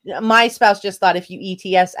 My spouse just thought if you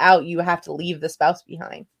ETS out, you have to leave the spouse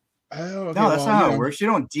behind. Oh, okay, no, that's not how it works. You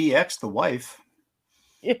don't DX the wife.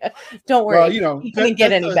 Yeah, don't worry. Well, you can't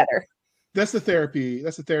get any better. That's the therapy.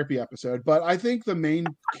 That's the therapy episode. But I think the main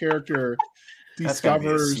character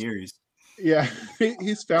discovers. Yeah,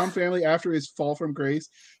 his found family after his fall from grace,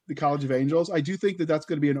 the College of Angels. I do think that that's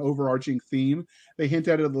going to be an overarching theme. They hint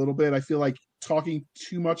at it a little bit. I feel like talking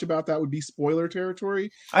too much about that would be spoiler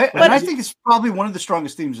territory. I think it's probably one of the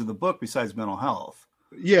strongest themes of the book besides mental health.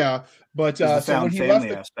 Yeah, but so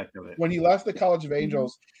when he left the College of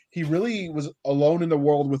Angels, he really was alone in the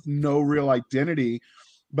world with no real identity.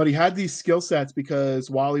 But he had these skill sets because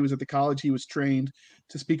while he was at the college, he was trained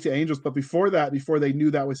to speak to angels. But before that, before they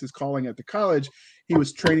knew that was his calling at the college, he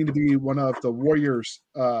was training to be one of the warriors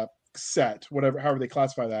set, however they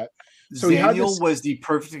classify that. So Daniel was the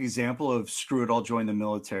perfect example of screw it, I'll join the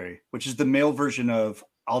military, which is the male version of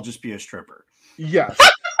I'll just be a stripper. Yes.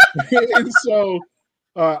 And so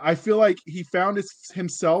I feel like he found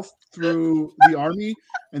himself through the army.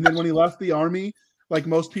 And then when he left the army, like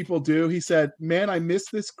most people do, he said, man, I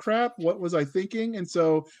missed this crap. What was I thinking? And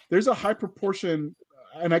so there's a high proportion,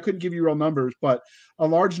 and I couldn't give you real numbers, but a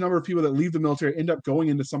large number of people that leave the military end up going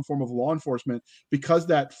into some form of law enforcement because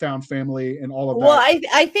that found family and all of that. Well,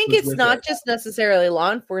 I think it's not just necessarily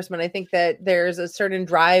law enforcement. I think that there's a certain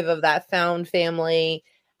drive of that found family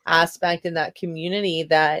aspect in that community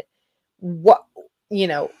that we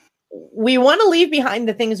want to leave behind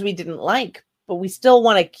the things we didn't like, but we still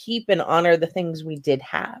want to keep and honor the things we did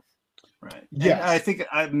have. Right. Yeah. I think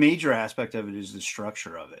a major aspect of it is the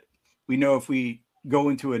structure of it. We know if we go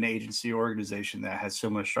into an agency or organization that has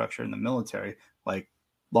similar structure in the military, like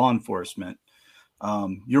law enforcement,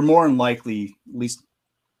 you're more than likely, at least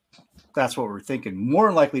that's what we're thinking, more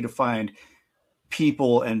than likely to find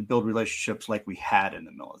people and build relationships like we had in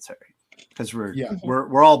the military, because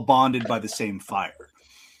we're all bonded by the same fire,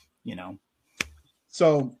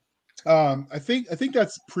 So I think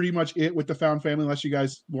that's pretty much it with the found family, unless you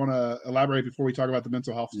guys want to elaborate before we talk about the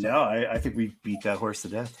mental health stuff. No, I think we beat that horse to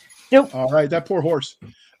death. Nope. All right, that poor horse.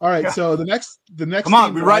 All right, Yeah. so the next Come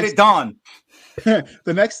on, we ride it dawn.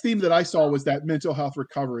 The next theme that I saw was that mental health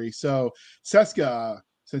recovery. So, Seska,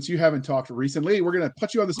 since you haven't talked recently, we're going to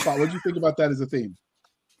put you on the spot. What do you think about that as a theme?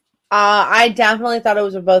 I definitely thought it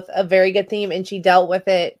was both a very good theme, and she dealt with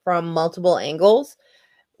it from multiple angles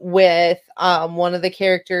with one of the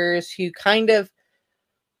characters who kind of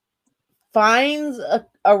finds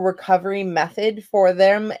a recovery method for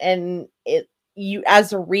them, and you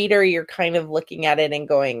as a reader, you're kind of looking at it and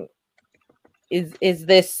going, is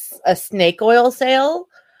this a snake oil sale,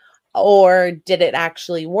 or did it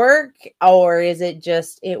actually work, or is it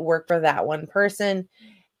just it worked for that one person?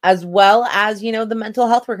 As well as, you know, the mental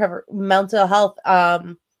health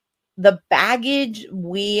the baggage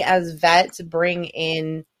we as vets bring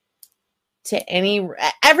in to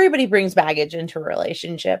everybody brings baggage into a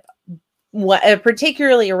relationship,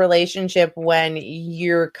 particularly a relationship when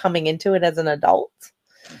you're coming into it as an adult.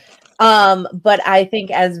 But I think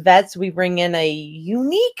as vets, we bring in a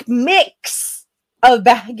unique mix of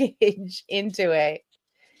baggage into it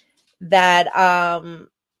that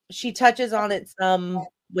she touches on it some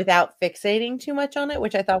without fixating too much on it,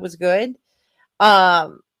 which I thought was good.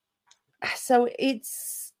 So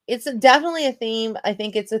it's definitely a theme. I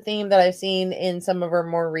think it's a theme that I've seen in some of her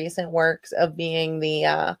more recent works of being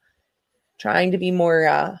the trying to be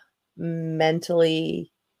more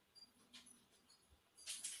mentally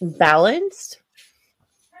balanced.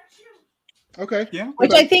 Okay. Yeah.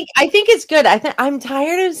 Which I think is good. I'm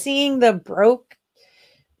tired of seeing the broke,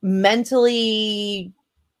 mentally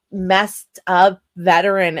messed up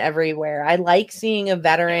veteran everywhere. I like seeing a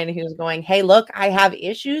veteran who's going, hey, look, I have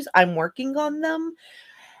issues. I'm working on them.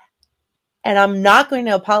 And I'm not going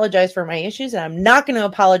to apologize for my issues. And I'm not going to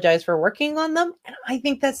apologize for working on them. And I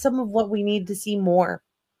think that's some of what we need to see more.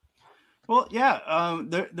 Well, yeah,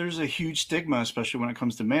 there's a huge stigma, especially when it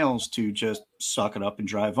comes to males, to just suck it up and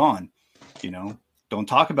drive on. You know, don't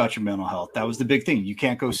talk about your mental health. That was the big thing. You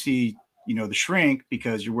can't go see, you know, the shrink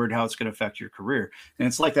because you're worried how it's going to affect your career. And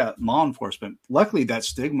it's like that law enforcement. Luckily, that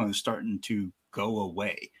stigma is starting to go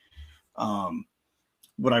away.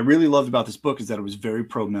 What I really loved about this book is that it was very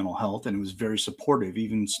pro mental health, and it was very supportive,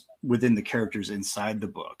 even within the characters inside the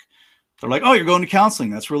book. They're like, oh, you're going to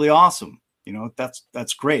counseling. That's really awesome. You know,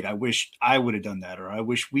 that's great. I wish I would have done that, or I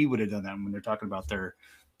wish we would have done that when they're talking about their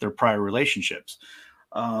prior relationships.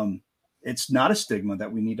 It's not a stigma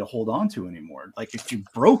that we need to hold on to anymore. Like, if you're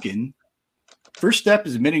broken, first step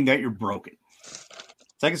is admitting that you're broken.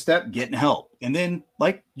 Second step, getting help. And then,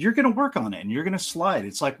 like, you're going to work on it and you're going to slide.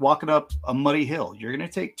 It's like walking up a muddy hill. You're going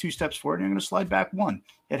to take 2 steps forward and you're going to slide back 1.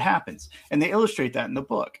 It happens. And they illustrate that in the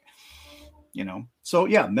book, you know? So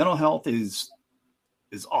yeah, mental health is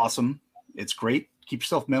awesome. It's great. Keep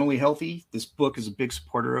yourself mentally healthy. This book is a big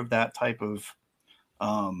supporter of that type of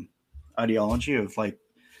ideology of, like,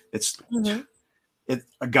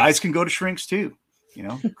 guys can go to shrinks too, you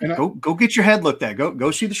know, go get your head looked at.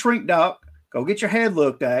 Go see the shrink doc. Go get your head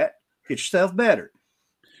looked at. Get yourself better.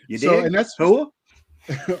 You dig? And that's cool.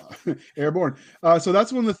 Airborne. So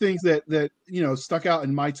that's one of the things that you know stuck out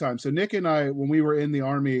in my time. So Nick and I, when we were in the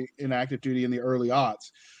Army in active duty in the early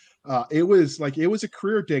aughts, it was a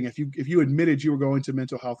career thing. If you admitted you were going to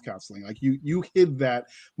mental health counseling, like you hid that,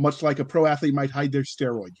 much like a pro athlete might hide their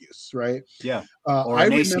steroid use, right? Yeah. Or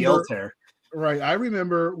an ACL tear. Right. I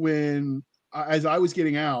remember when, as I was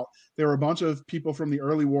getting out, there were a bunch of people from the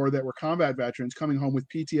early war that were combat veterans coming home with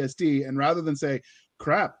PTSD. And rather than say,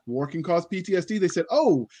 crap, war can cause PTSD, they said,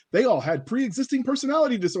 oh, they all had pre-existing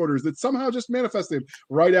personality disorders that somehow just manifested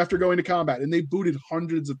right after going to combat. And they booted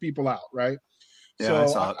hundreds of people out, right? Yeah,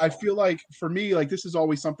 so I feel like, for me, like, this is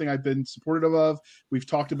always something I've been supportive of. We've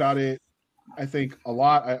talked about it, I think, a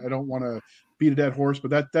lot. I don't want to beat a dead horse,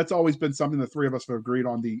 but that's always been something the three of us have agreed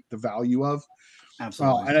on the value of.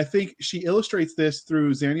 Absolutely. And I think she illustrates this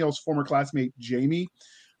through Zaniel's former classmate, Jamie.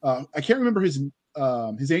 I can't remember his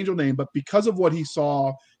angel name, but because of what he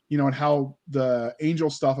saw, you know, and how the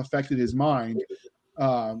angel stuff affected his mind,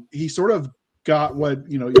 he sort of got what,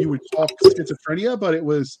 you know, you would call schizophrenia, but it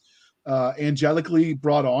was angelically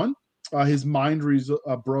brought on. His mind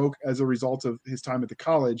broke as a result of his time at the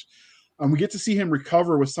college. We get to see him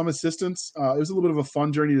recover with some assistance. It was a little bit of a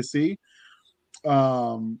fun journey to see.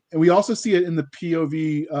 And we also see it in the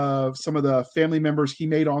POV of some of the family members he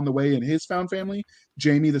made on the way in his found family.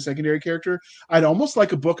 Jamie, the secondary character, I'd almost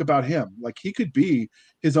like a book about him. Like, he could be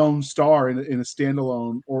his own star in a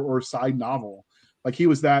standalone or side novel. Like, he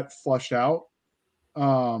was that flushed out.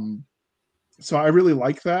 So I really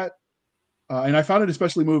like that. And I found it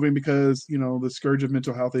especially moving because, you know, the scourge of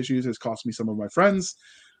mental health issues has cost me some of my friends.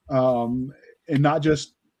 And not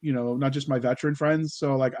just not just my veteran friends.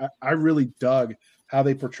 So like I really dug how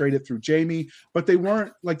they portrayed it through Jamie, but they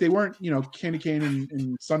weren't candy cane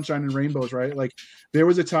and sunshine and rainbows, right? Like there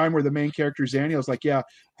was a time where the main character Zaniel was like, yeah,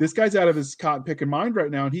 this guy's out of his cotton picking mind right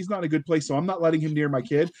now and he's not in a good place, so I'm not letting him near my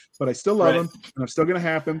kid, but I still love him and I'm still going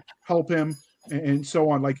to help him and so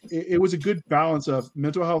on. Like it was a good balance of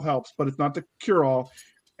mental health helps, but it's not the cure all,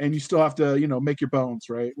 and you still have to make your bones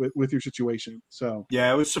right with your situation. So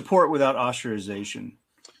yeah, it was support without ostracization.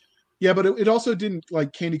 Yeah, but it also didn't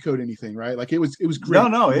like candy coat anything, right? Like it was great.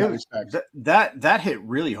 No, that hit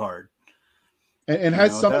really hard. And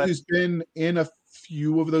has someone who's been in a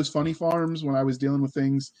few of those funny farms when I was dealing with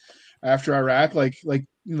things after Iraq, like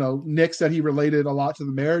Nick said he related a lot to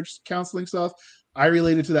the marriage counseling stuff. I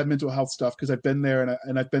related to that mental health stuff because I've been there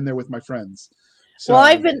and I've been there with my friends. So,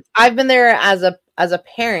 well, I've been there as a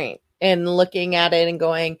parent and looking at it and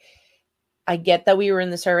going, I get that we were in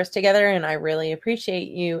the service together and I really appreciate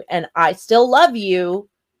you and I still love you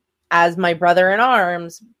as my brother in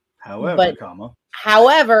arms.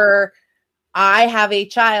 However, I have a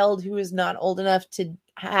child who is not old enough to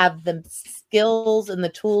have the skills and the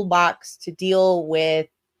toolbox to deal with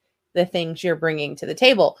the things you're bringing to the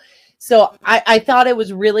table. So I thought it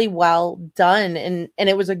was really well done and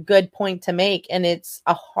it was a good point to make. And it's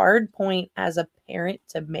a hard point as a parent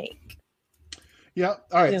to make. Yeah.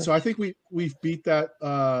 All right. Yeah. So I think we've beat that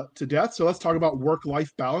to death. So let's talk about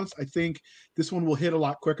work-life balance. I think this one will hit a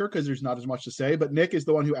lot quicker because there's not as much to say, but Nick is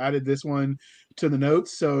the one who added this one to the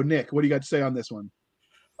notes. So Nick, what do you got to say on this one?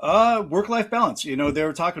 Work-life balance. They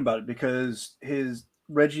were talking about it because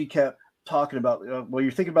Reggie kept talking about, well,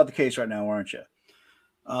 you're thinking about the case right now, aren't you?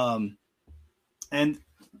 And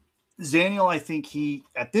Zaniel, I think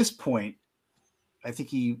at this point,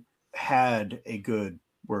 he had a good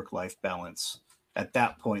work-life balance at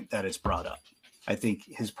that point that it's brought up. I think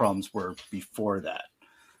his problems were before that,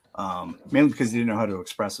 mainly because he didn't know how to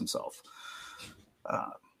express himself.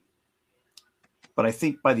 But I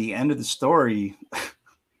think by the end of the story,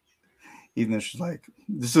 even though she's like,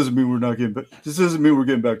 this doesn't mean we're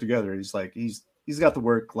getting back together. He's like, he's got the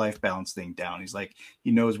work-life balance thing down. He's like,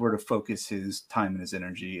 he knows where to focus his time and his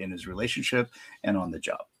energy in his relationship and on the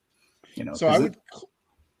job. So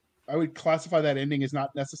I would classify that ending as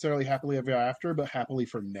not necessarily happily ever after, but happily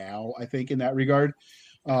for now, I think, in that regard.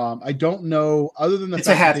 I don't know, other than it's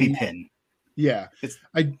a happy pin. Yeah.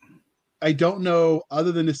 I don't know,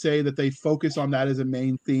 other than to say that they focus on that as a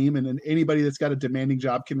main theme, and then anybody that's got a demanding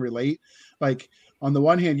job can relate. Like, on the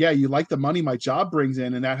one hand, yeah, you like the money my job brings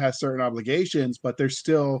in, and that has certain obligations, but there's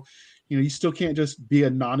still, you still can't just be a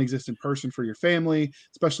non-existent person for your family,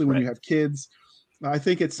 especially when you have kids. I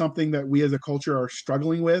think it's something that we as a culture are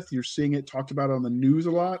struggling with. You're seeing it talked about on the news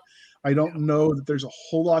a lot. I don't know that there's a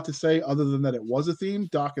whole lot to say other than that it was a theme.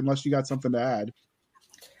 Doc, unless you got something to add.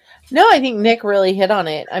 No, I think Nick really hit on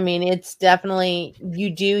it. I mean, it's definitely,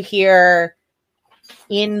 you do hear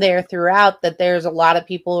in there throughout that there's a lot of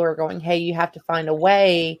people who are going, hey, you have to find a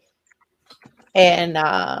way. And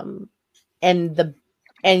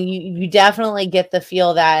you definitely get the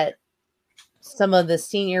feel that some of the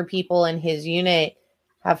senior people in his unit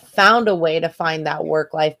have found a way to find that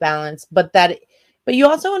work-life balance, but you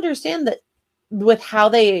also understand that with how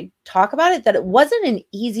they talk about it, that it wasn't an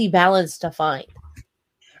easy balance to find.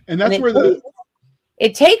 And that's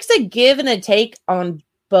it takes a give and a take on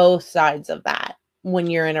both sides of that when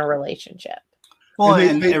you're in a relationship. Well,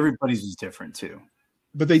 and everybody's is different too.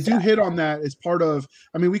 But they do hit on that as part of,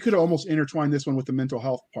 I mean, we could almost intertwine this one with the mental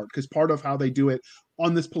health part, because part of how they do it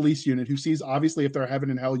on this police unit, who sees, obviously, if they're a heaven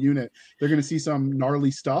and hell unit, they're going to see some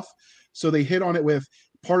gnarly stuff. So they hit on it with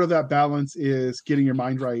part of that balance is getting your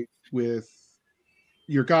mind right with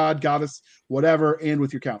your God, goddess, whatever, and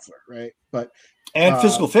with your counselor, right? And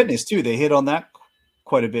physical fitness too. They hit on that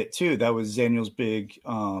quite a bit too. That was Zaniel's big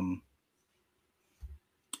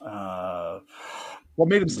what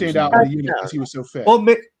made him stand out in the unit because he was so fit.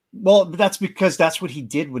 Well, that's because that's what he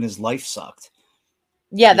did when his life sucked.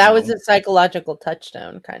 Yeah, that was a psychological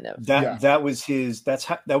touchstone, kind of. That was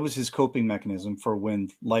his coping mechanism for when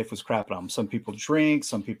life was crapping on him. Some people drink,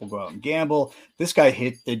 some people go out and gamble. This guy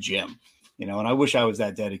hit the gym, and I wish I was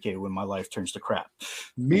that dedicated when my life turns to crap.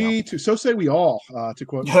 Me too. So say we all, to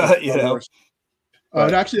quote. Wars.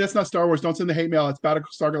 Actually, that's not Star Wars. Don't send the hate mail. It's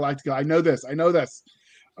Battlestar Galactica. I know this.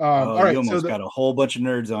 All right, you almost got a whole bunch of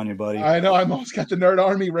nerds on you, buddy. I know. I'm almost got the nerd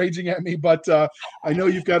army raging at me, but I know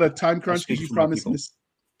you've got a time crunch because you promised Miss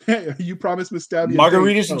Stabby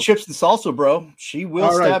margaritas and chips and salsa, bro. She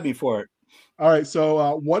will stab me for it. All right.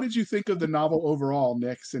 So, what did you think of the novel overall,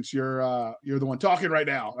 Nick? Since you're the one talking right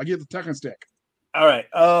now, I get the Tekken stick. All right.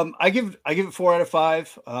 I give it 4 out of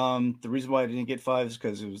 5. The reason why I didn't get 5 is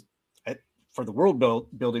because it was for the world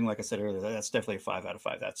building. Like I said earlier, that's definitely a 5 out of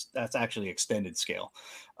 5. That's actually extended scale.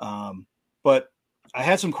 But I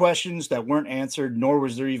had some questions that weren't answered, nor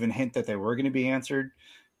was there even a hint that they were going to be answered.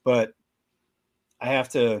 But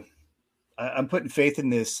I'm putting faith in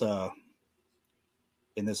this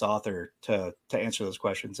author to answer those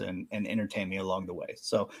questions and entertain me along the way.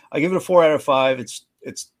 So I give it a 4 out of 5. It's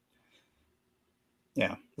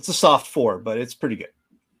a soft 4, but it's pretty good.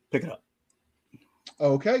 Pick it up.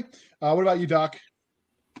 Okay. What about you, Doc?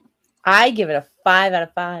 I give it a 5 out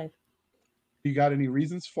of 5. You got any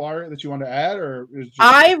reasons for it that you want to add, or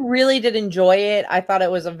I really did enjoy it. I thought it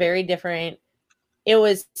was a very different. It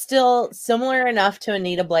was still similar enough to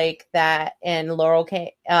Anita Blake and Laurell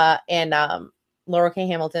K.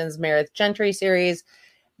 Hamilton's Meredith Gentry series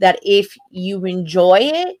that if you enjoy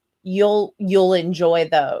it, you'll enjoy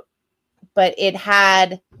though. But it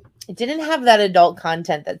didn't have that adult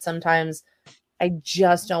content that sometimes I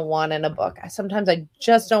just don't want in a book. Sometimes I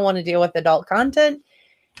just don't want to deal with adult content,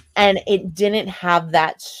 and it didn't have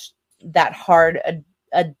that hard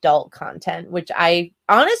adult content, which I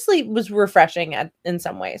honestly was refreshing in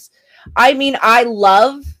some ways. I mean, I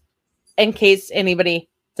love, in case anybody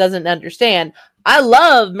doesn't understand, I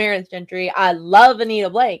love Meredith Gentry. I love Anita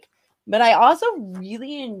Blake, but I also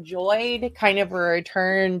really enjoyed kind of a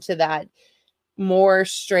return to that more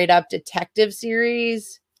straight up detective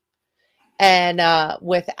series and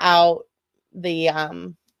without the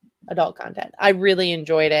adult content. I really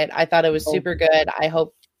enjoyed it. I thought it was super good.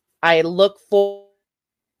 I look forward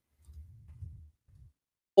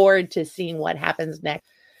to seeing what happens next.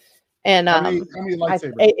 And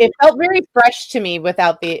it felt very fresh to me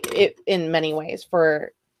without it in many ways.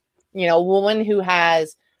 For a woman who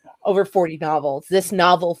has over 40 novels, this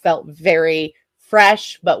novel felt very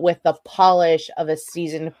fresh, but with the polish of a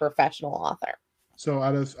seasoned professional author. So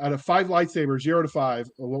out of 5 lightsabers, 0 to 5,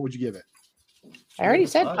 what would you give it? I already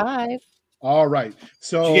said 5. All right.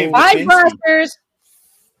 So 5 blasters,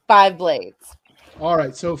 5 blades. All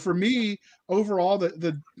right. So for me, overall,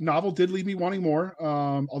 the novel did leave me wanting more.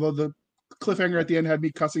 Although the cliffhanger at the end had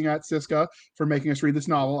me cussing at Siska for making us read this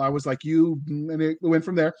novel. I was like, and it went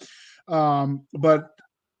from there. But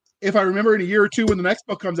if I remember in a year or two when the next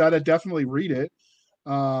book comes out, I'd definitely read it.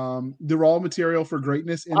 The raw material for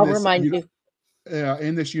greatness in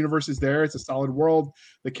in this universe is there. It's a solid world.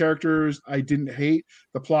 The characters I didn't hate.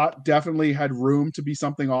 The plot definitely had room to be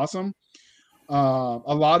something awesome. A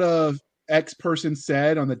lot of X-person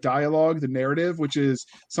said on the dialogue, the narrative, which is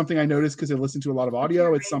something I noticed because I listened to a lot of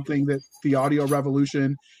audio. It's something that the audio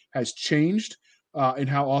revolution has changed in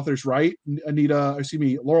how authors write.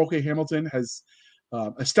 Laurell K. Hamilton has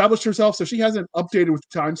established herself, so she hasn't updated with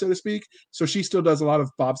the time, so to speak. So she still does a lot of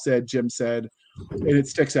Bob said, Jim said, and it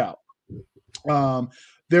sticks out.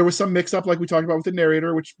 There was some mix-up, like we talked about with the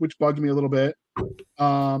narrator, which bugged me a little bit.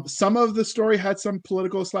 Some of the story had some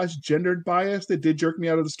political/gendered bias that did jerk me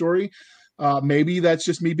out of the story. Maybe that's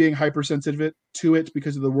just me being hypersensitive to it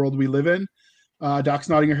because of the world we live in. Doc's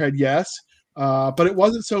nodding her head yes. But it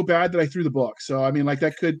wasn't so bad that I threw the book. So, I mean, like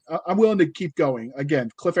I'm willing to keep going. Again,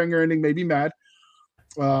 cliffhanger ending made me mad.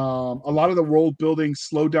 A lot of the world building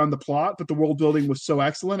slowed down the plot, but the world building was so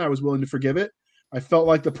excellent, I was willing to forgive it. I felt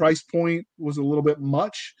like the price point was a little bit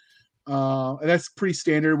much. And that's pretty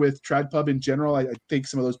standard with TradPub in general. I think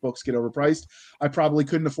some of those books get overpriced. I probably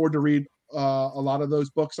couldn't afford to read a lot of those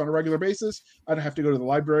books on a regular basis. I'd have to go to the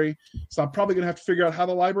library. So I'm probably going to have to figure out how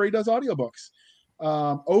the library does audiobooks.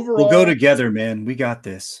 Overall, we'll go together, man. We got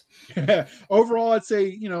this. Overall, I'd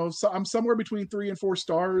say, so I'm somewhere between 3 and 4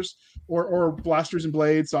 stars or blasters and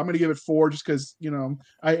blades. So I'm going to give it 4 just because,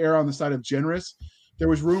 I err on the side of generous. There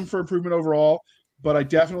was room for improvement overall, but I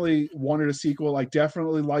definitely wanted a sequel. I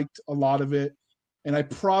definitely liked a lot of it. And I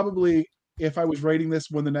probably, if I was rating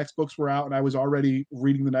this when the next books were out and I was already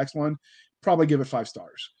reading the next one, probably give it 5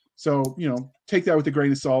 stars. So, take that with a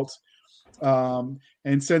grain of salt.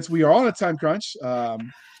 And since we are on a time crunch,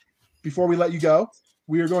 before we let you go,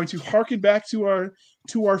 we are going to harken back to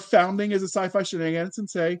our founding as a Sci-Fi Shenanigans and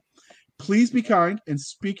say, please be kind and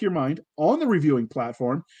speak your mind on the reviewing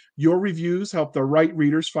platform. Your reviews help the right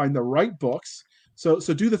readers find the right books. So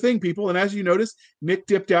do the thing, people. And as you notice, Nick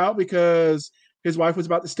dipped out because his wife was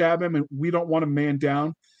about to stab him, and we don't want a man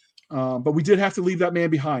down. But we did have to leave that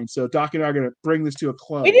man behind. So Doc and I are going to bring this to a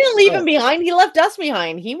close. We didn't leave him behind. He left us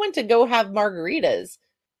behind. He went to go have margaritas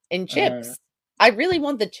and chips. I really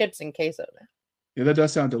want the chips and queso. Yeah, that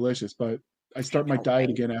does sound delicious, but I start my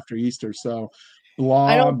diet again after Easter. So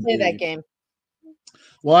I don't play that game.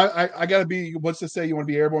 Well, I got to be, what's to say, you want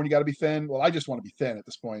to be airborne, you got to be thin. Well, I just want to be thin at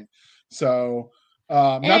this point. So,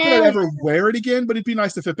 not that I'd ever wear it again, but it'd be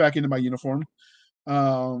nice to fit back into my uniform.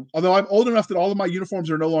 Although I'm old enough that all of my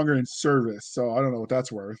uniforms are no longer in service. So I don't know what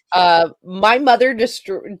that's worth. My mother just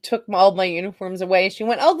took all my uniforms away. She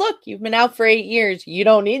went, "Oh, look, you've been out for 8 years. You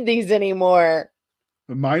don't need these anymore."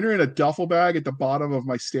 Mine are in a duffel bag at the bottom of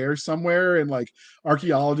my stairs somewhere, and like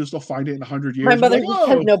archaeologists will find it in 100 years. My mother like,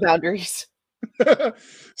 has no boundaries.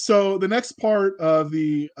 So the next part of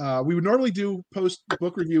the we would normally do post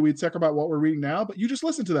book review, we'd talk about what we're reading now, but you just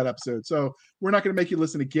listened to that episode, so we're not going to make you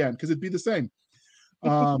listen again because it'd be the same.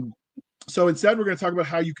 So instead we're going to talk about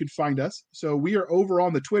how you can find us. So we are over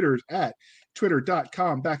on the Twitters at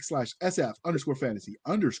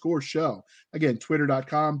twitter.com/SF_fantasy_show. Again,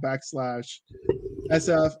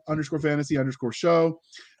 twitter.com/SF_fantasy_show.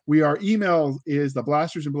 Our email is the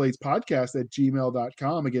Blasters and Blades podcast at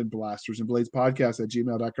gmail.com. Again, Blasters and Blades podcast at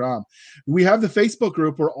gmail.com. We have the Facebook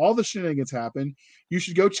group where all the shenanigans happen. You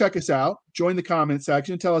should go check us out. Join the comment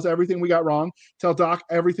section. Tell us everything we got wrong. Tell Doc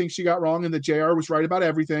everything she got wrong and that JR was right about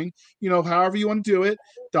everything. You know, however you want to do it.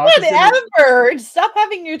 Doc, whatever. Stop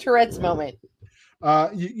having your Tourette's moment.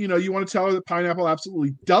 You want to tell her that pineapple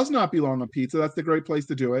absolutely does not belong on pizza. That's the great place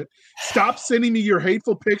to do it. Stop sending me your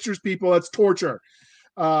hateful pictures, people. That's torture.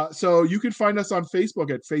 So you can find us on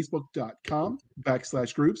Facebook at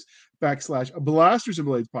facebook.com/groups/Blasters and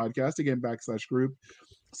Blades podcast. Again,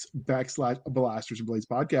 /group/Blasters and Blades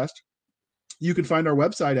podcast. You can find our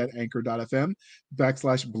website at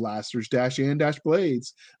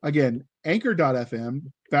anchor.fm/blasters-and-blades. Again,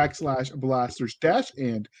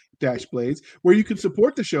 anchor.fm/blasters-and-blades, where you can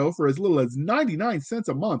support the show for as little as 99 cents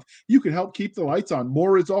a month. You can help keep the lights on.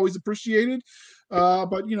 More is always appreciated.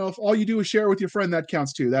 But if all you do is share with your friend, that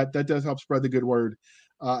counts too. That does help spread the good word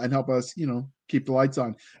and help us, keep the lights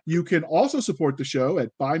on. You can also support the show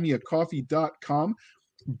at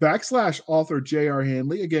buymeacoffee.com/author J.R.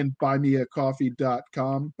 Handley. Again,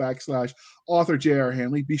 buymeacoffee.com/author J.R.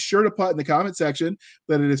 Handley. Be sure to put in the comment section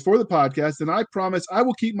that it is for the podcast. And I promise I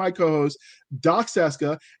will keep my co-hosts, Doc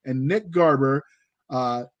Seska and Nick Garber,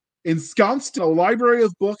 ensconced in a library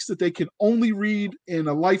of books that they can only read in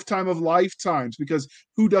a lifetime of lifetimes, because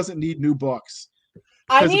who doesn't need new books?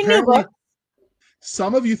 I need new books.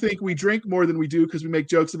 Some of you think we drink more than we do because we make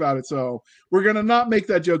jokes about it. So we're going to not make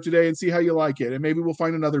that joke today and see how you like it. And maybe we'll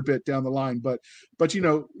find another bit down the line. But you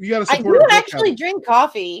got to support. I do actually drink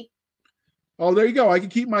coffee. Oh, there you go. I can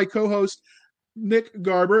keep my co-host Nick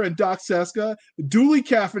Garber and Doc Seska duly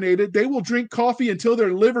caffeinated. They will drink coffee until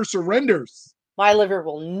their liver surrenders. My liver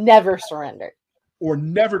will never surrender. Or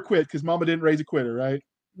never quit, because Mama didn't raise a quitter, right?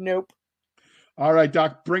 Nope. All right,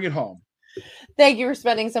 Doc, bring it home. Thank you for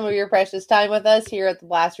spending some of your precious time with us here at the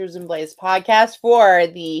Blasters and Blades podcast for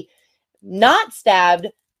the not stabbed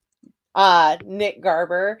Nick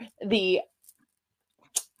Garber,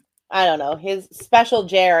 his special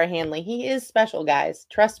J.R. Handley. He is special, guys.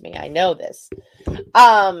 Trust me, I know this.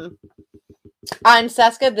 I'm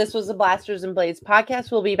Seska. This was the Blasters and Blades podcast.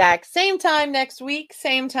 We'll be back same time next week,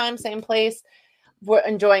 same time, same place. We're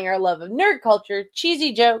enjoying our love of nerd culture,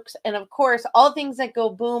 cheesy jokes, and of course, all things that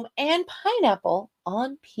go boom, and pineapple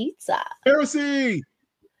on pizza. Heresy!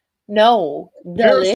 No, delicious.